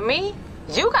stay with me?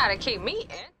 You gotta keep me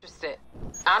interested.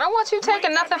 I don't want you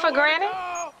taking nothing for granted.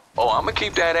 Oh, I'm gonna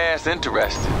keep that ass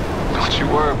interested. Don't you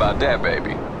worry about that,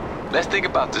 baby. Let's think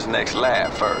about this next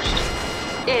lab first.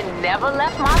 It never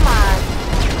left my mind.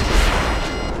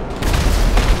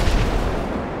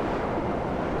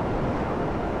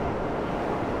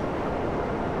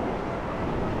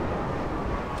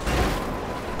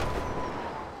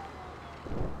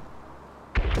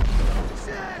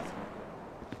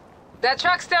 That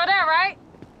truck's still there, right?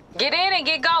 Get in and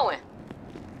get going.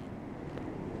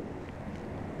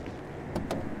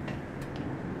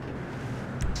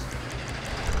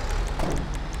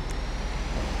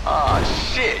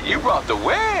 Oh shit, you brought the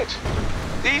wedge?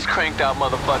 These cranked out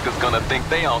motherfuckers gonna think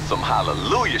they on some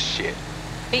hallelujah shit.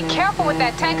 Be careful with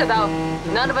that tanker though.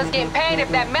 None of us getting paid if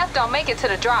that meth don't make it to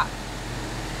the drop.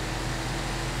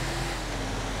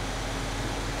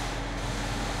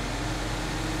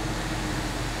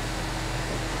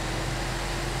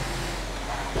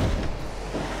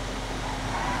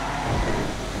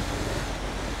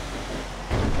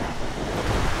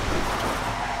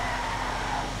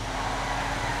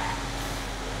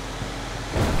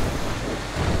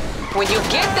 When you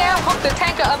get there, hook the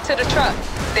tanker up to the truck.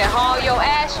 Then haul your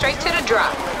ass straight to the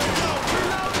drop.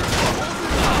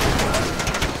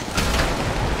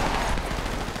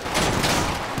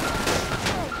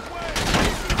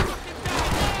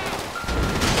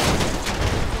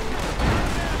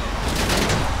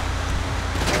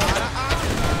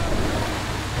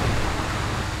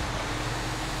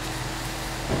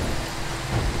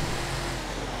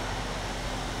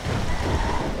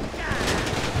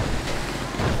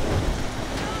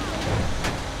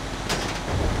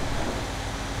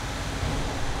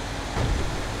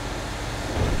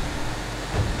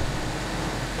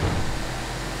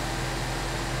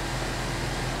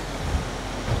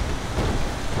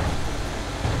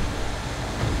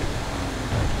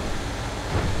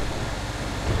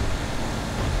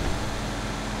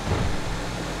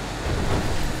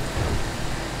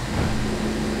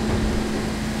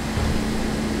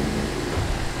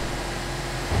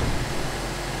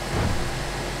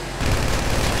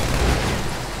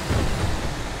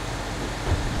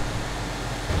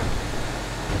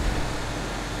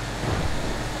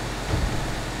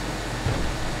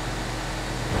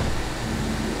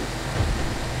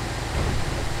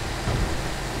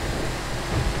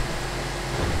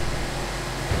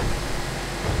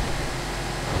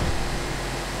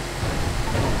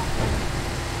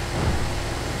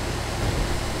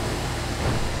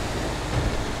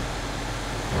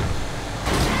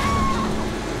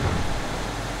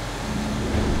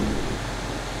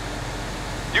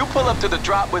 You pull up to the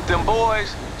drop with them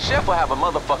boys, Chef will have a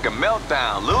motherfucking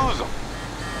meltdown, lose him.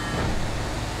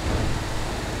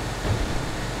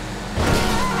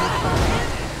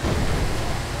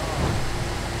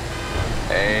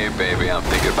 Hey, baby, I'm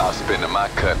thinking about spending my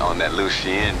cut on that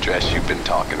Lucien dress you've been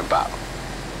talking about.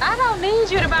 I don't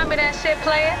need you to buy me that shit,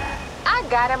 player. I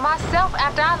got it myself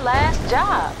after our last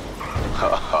job.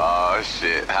 Oh,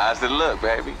 shit. How's it look,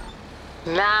 baby?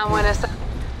 Nah, when it's...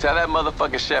 Tell that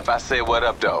motherfucking chef I said what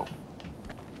up, though.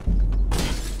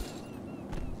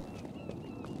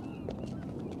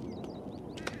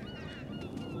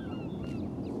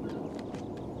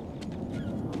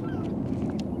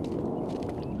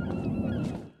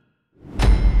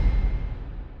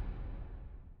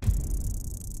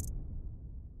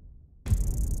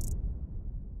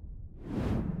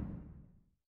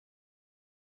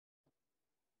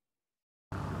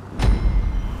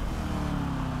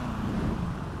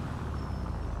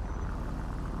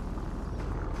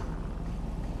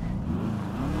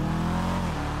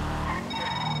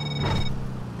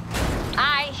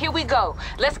 Here we go.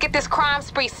 Let's get this crime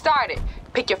spree started.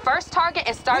 Pick your first target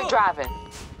and start driving.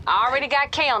 I already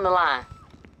got K on the line.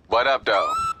 What up,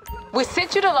 though? We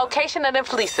sent you the location of them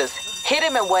fleeces. Hit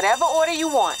them in whatever order you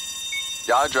want.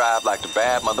 Y'all drive like the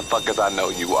bad motherfuckers I know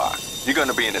you are. You're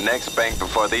gonna be in the next bank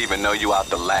before they even know you out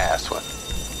the last one.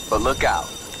 But look out.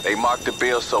 They marked the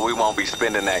bill so we won't be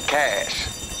spending that cash.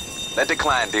 Let the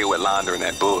client deal with laundering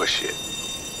that bullshit.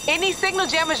 Any signal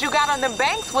jammers you got on them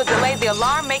banks will delay the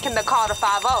alarm making the call to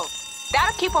 5-0.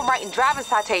 That'll keep them writing driving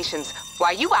citations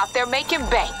while you out there making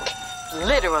bank.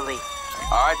 Literally.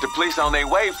 All right, the police on their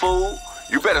way, fool.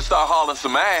 You better start hauling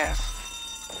some ass.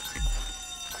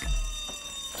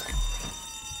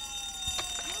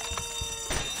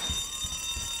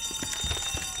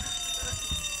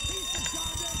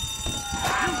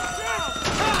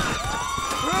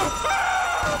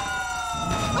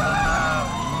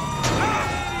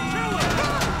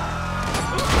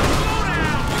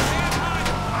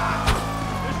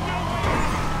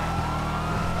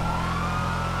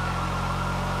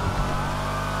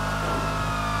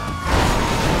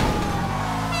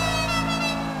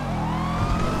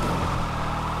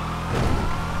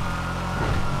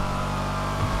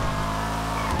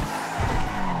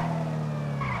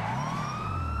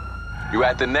 You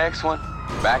at the next one?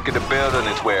 Back of the building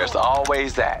is where it's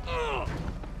always at.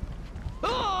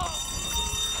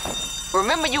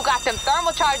 Remember, you got them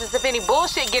thermal charges if any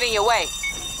bullshit get in your way.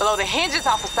 Blow the hinges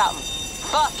off of something.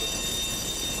 Fuck it.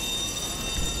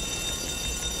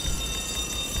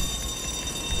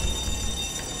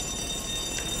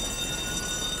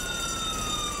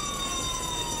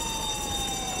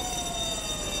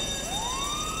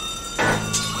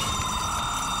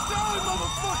 Die,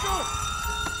 motherfucker!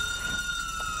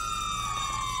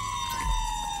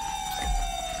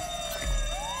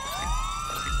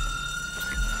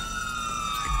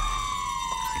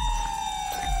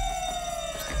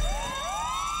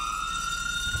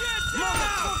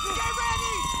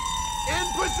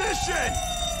 Position!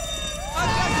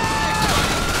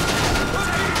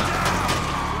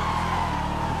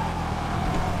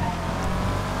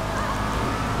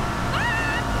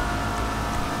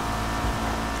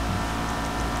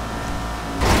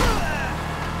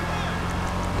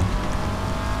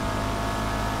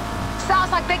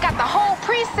 Sounds like they got the whole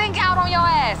precinct out on your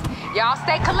ass. Y'all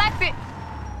stay collected.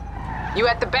 You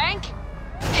at the bank?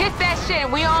 Hit that shit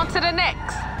and we on to the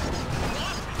next.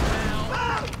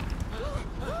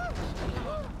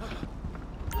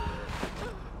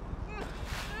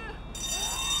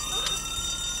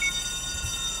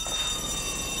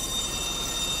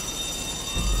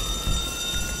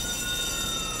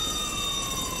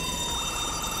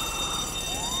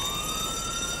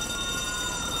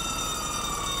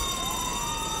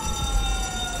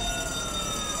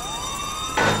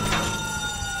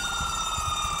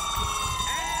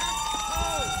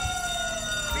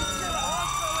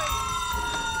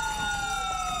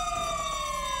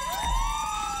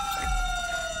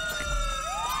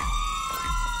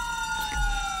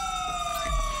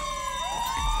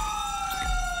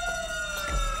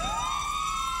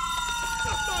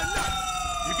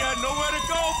 You got nowhere to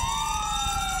go?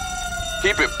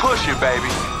 Keep it pushing, baby.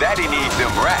 Daddy needs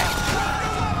them racks.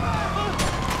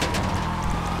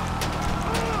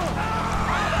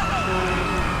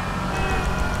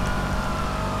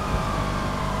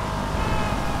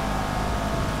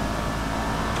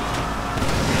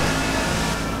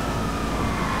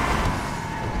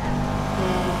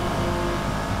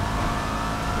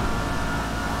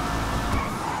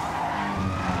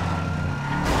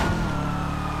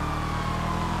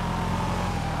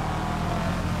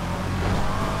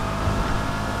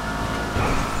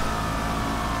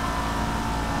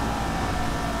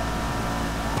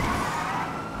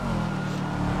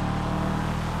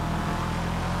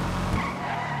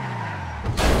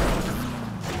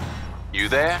 You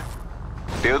there?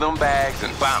 Fill them bags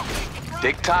and bounce.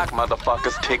 Tick-tock,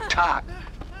 motherfuckers, tick-tock.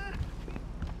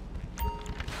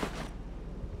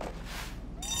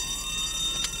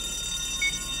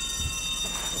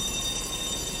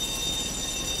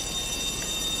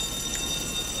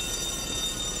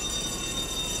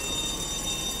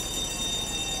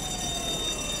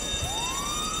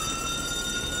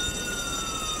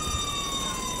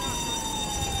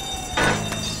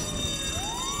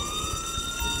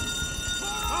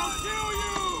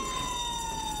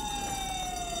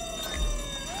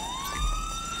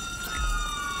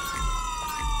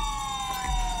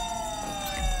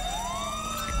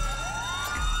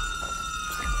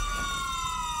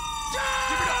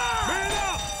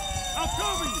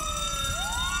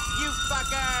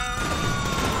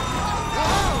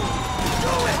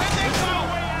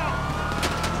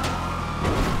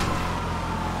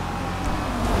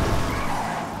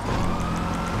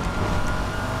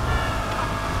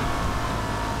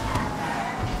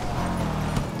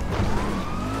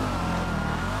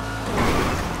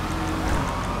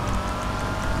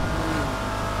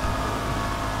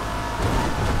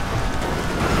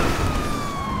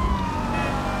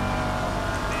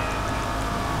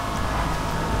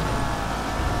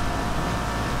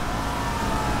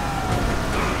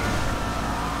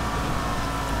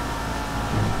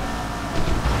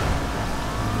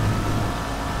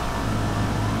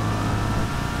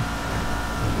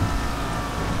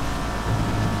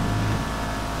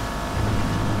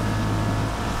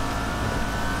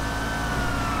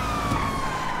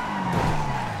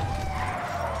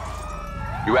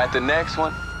 You at the next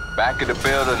one? Back of the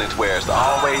building is where it's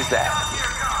always at.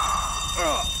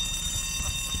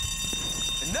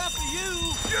 Enough of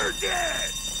you! You're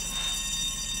dead!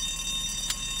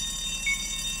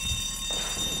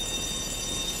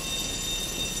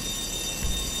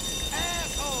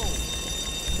 Asshole!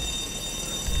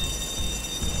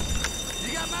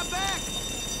 You got my back?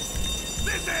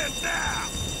 This ends now!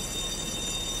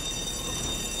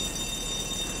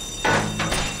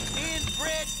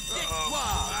 Inbred dick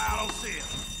swab! I don't see it.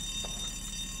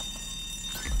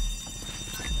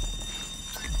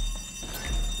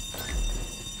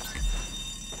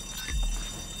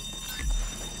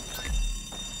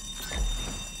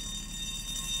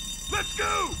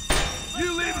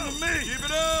 You leave it to me! Keep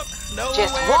it up!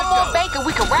 Just one more bank and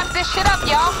we can wrap this shit up,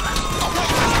 y'all.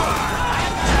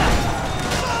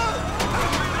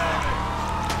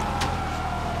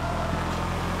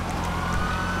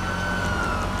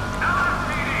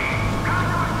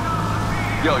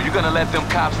 Yo, you gonna let them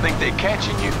cops think they're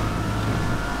catching you?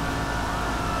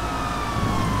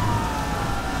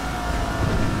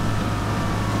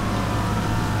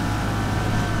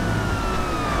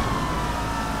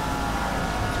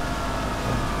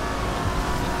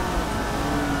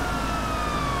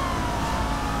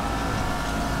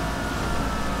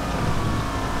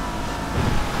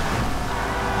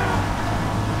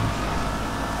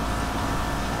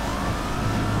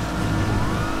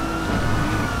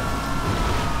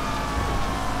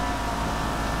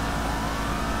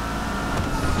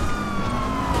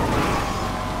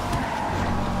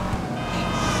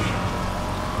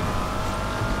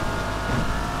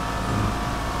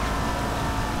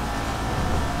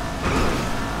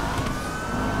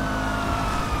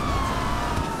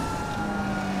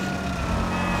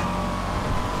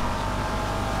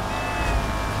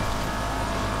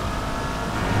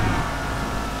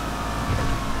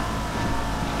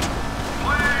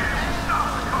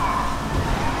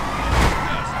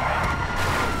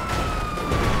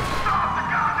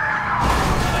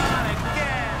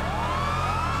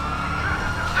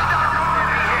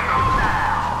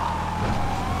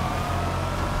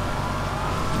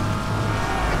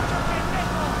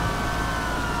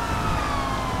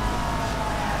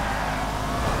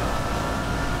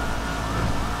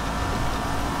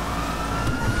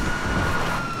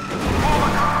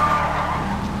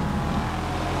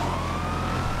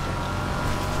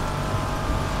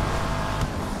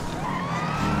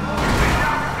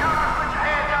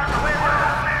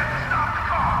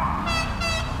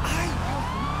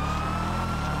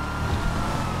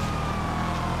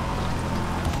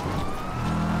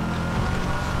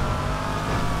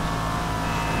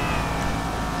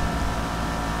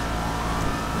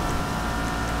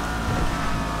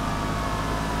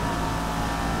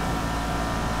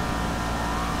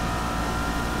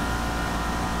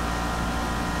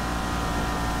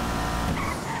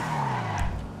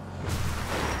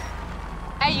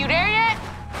 Hey, you there yet?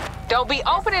 Don't be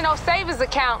opening no savings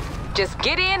account. Just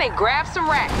get in and grab some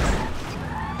racks.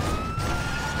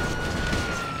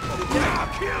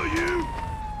 I'll kill you!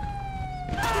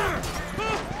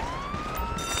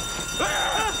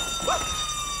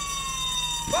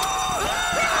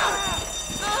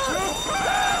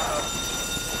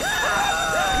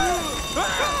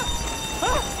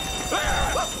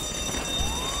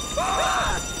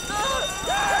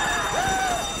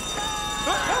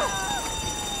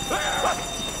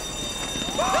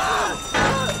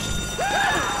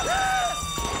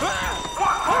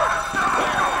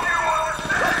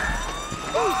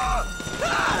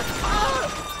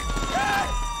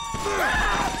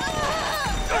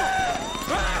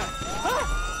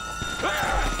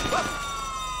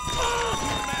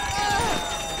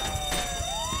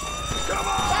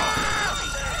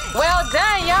 Well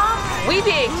done, y'all. We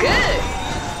did good.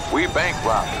 We bank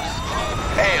robbers.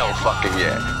 Hell fucking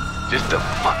yeah. Just a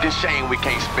fucking shame we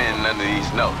can't spend none of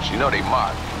these notes. You know they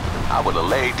marked. I would've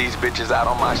laid these bitches out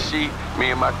on my sheet,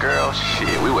 me and my girl.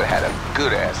 Shit, we would've had a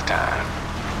good-ass time.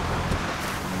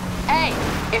 Hey,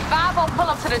 if 5-0 pull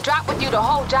up to the drop with you, the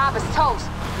whole job is toast.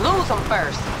 Lose them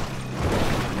first.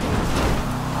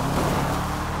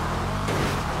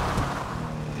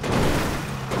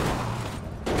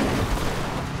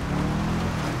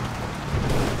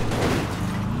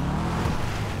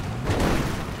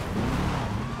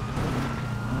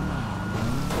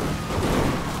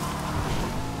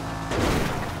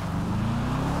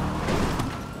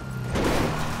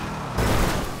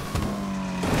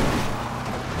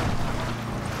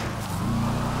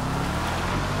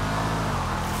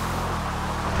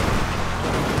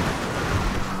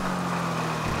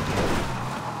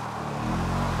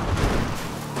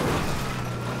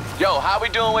 Yo, how we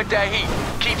doing with that heat?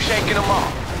 Keep shaking them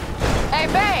off. Hey,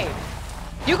 babe.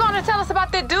 You gonna tell us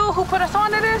about that dude who put us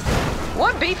onto this?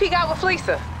 What beef he got with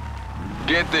Fleesa?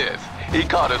 Get this. He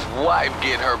caught his wife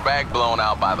getting her back blown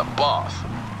out by the boss.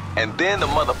 And then the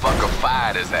motherfucker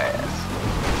fired his ass.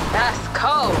 That's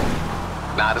cold.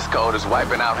 Not as cold as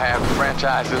wiping out half the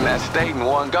franchise in that state in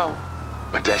one go.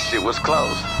 But that shit was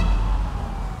close.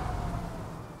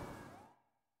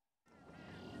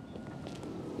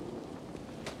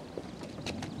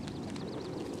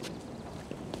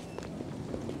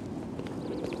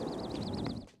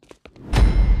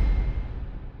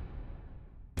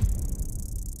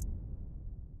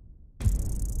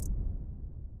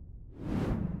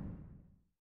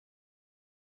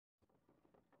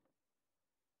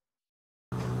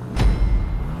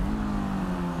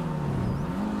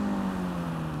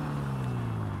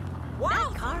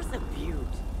 a beaut.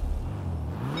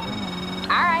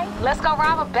 Alright, let's go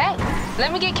rob a bank.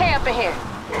 Let me get Kay up in here.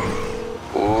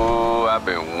 Ooh, I've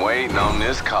been waiting on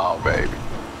this call, baby.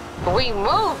 We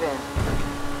moving.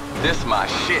 This my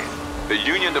shit. The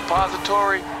Union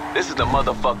Depository, this is the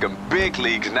motherfucking big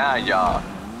leagues now, y'all.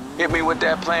 Hit me with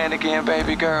that plan again,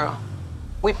 baby girl.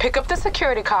 We pick up the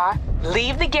security car,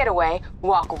 leave the getaway,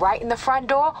 walk right in the front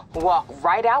door, walk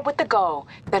right out with the gold.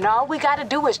 Then all we gotta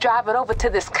do is drive it over to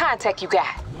this contact you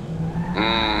got.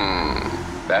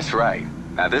 That's right.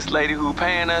 Now this lady who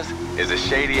paying us is a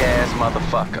shady-ass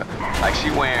motherfucker. Like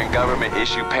she wearing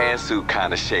government-issue pantsuit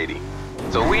kinda shady.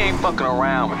 So we ain't fucking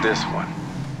around with this one.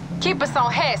 Keep us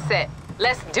on headset.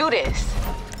 Let's do this.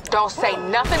 Don't say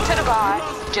nothing to the guard.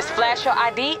 Just flash your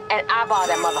ID and eyeball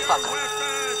that motherfucker.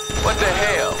 What the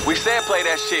hell? We said play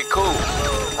that shit cool.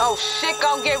 Oh, shit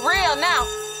gon' get real now.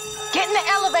 Get in the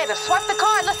elevator, swipe the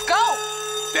card, let's go.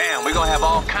 Damn, we gonna have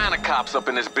all kind of cops up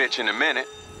in this bitch in a minute.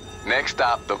 Next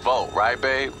stop, the vault, right,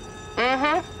 babe?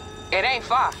 Mm-hmm. It ain't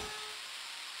far.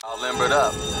 All limbered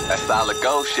up. That solid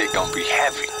gold shit gonna be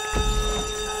heavy.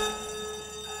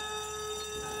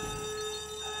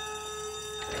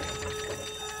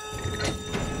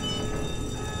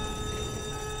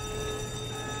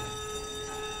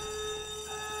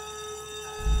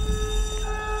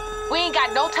 We ain't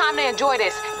got no time to enjoy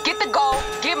this. Get the gold,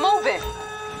 get moving.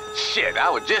 Shit, I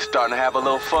was just starting to have a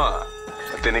little fun.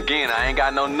 But then again, I ain't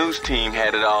got no news team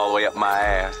headed all the way up my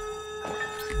ass.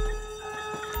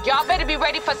 Y'all better be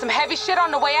ready for some heavy shit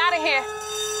on the way out of here.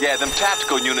 Yeah, them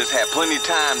tactical units had plenty of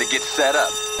time to get set up.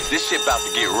 This shit about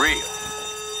to get real.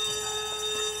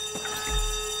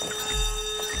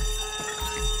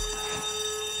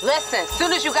 Listen,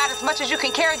 soon as you got as much as you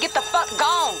can carry, get the fuck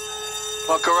gone.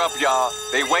 Fuck her up, y'all.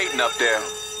 They waiting up there.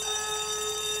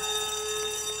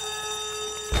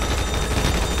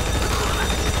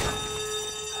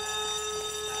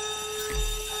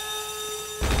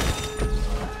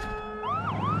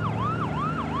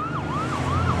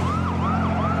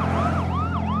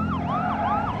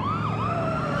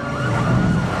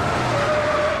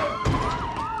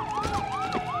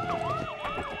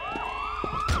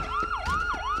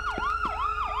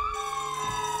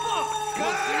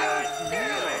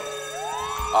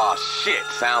 Oh shit,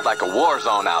 sounds like a war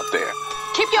zone out there.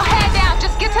 Keep your head down,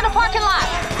 just get to the parking lot.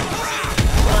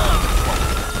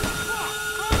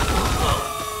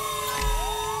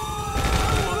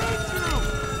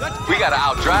 We gotta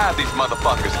outdrive these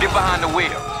motherfuckers. Get behind the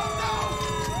wheel.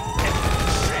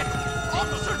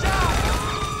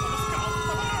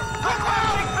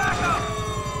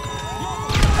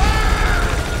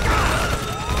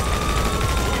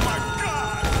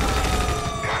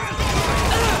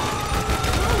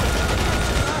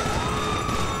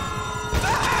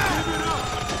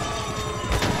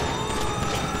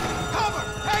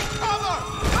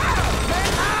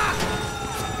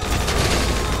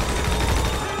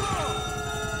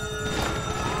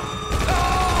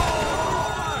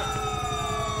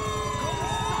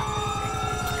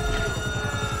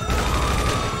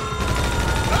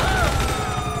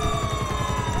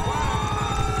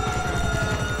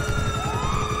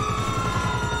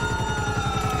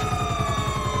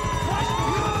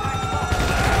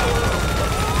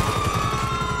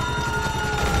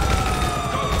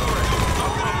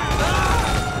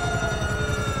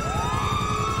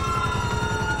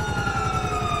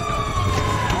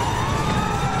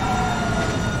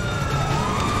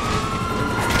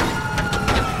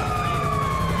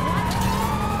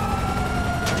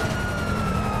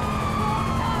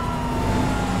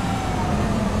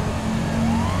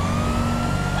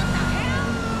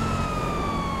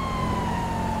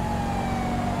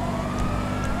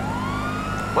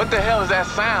 What the hell is that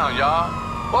sound, y'all?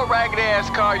 What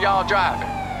raggedy-ass car y'all driving?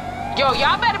 Yo,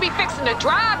 y'all better be fixing to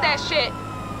drive that shit.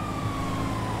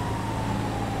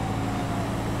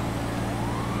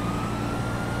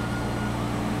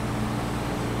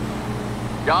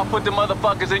 Y'all put the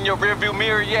motherfuckers in your rearview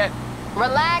mirror yet?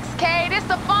 Relax, Kay, this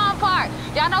the fun part.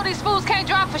 Y'all know these fools can't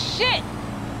drive for shit.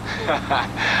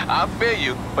 I feel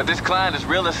you, but this client is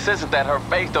real insistent that her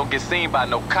face don't get seen by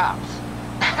no cops.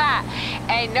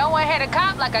 Ain't no one hit a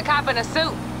cop like a cop in a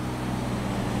suit.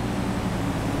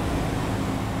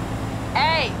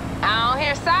 Hey, I don't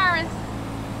hear sirens.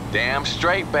 Damn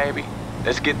straight, baby.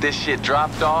 Let's get this shit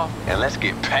dropped off and let's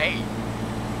get paid.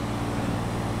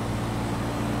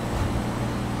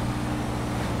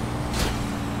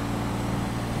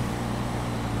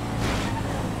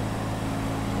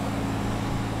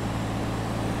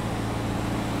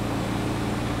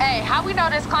 Hey, how we know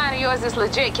this client of yours is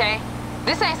legit, Kay?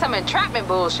 This ain't some entrapment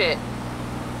bullshit.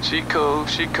 She cool,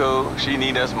 she cool. She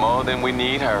need us more than we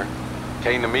need her.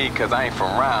 Came to me because I ain't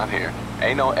from around here.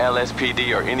 Ain't no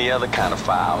LSPD or any other kind of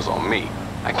files on me.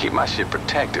 I keep my shit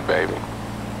protected, baby.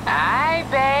 Aight,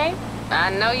 babe.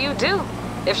 I know you do.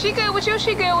 If she good with you,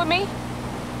 she good with me.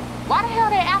 Why the hell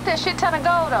they after a shit ton of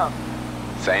gold, though?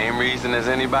 Same reason as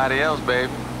anybody else,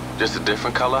 baby. Just a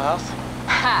different color hustle.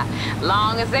 Ha!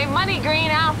 Long as they money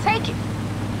green, I'll take it.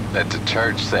 Let the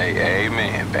church say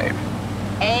amen, baby.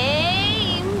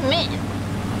 Amen.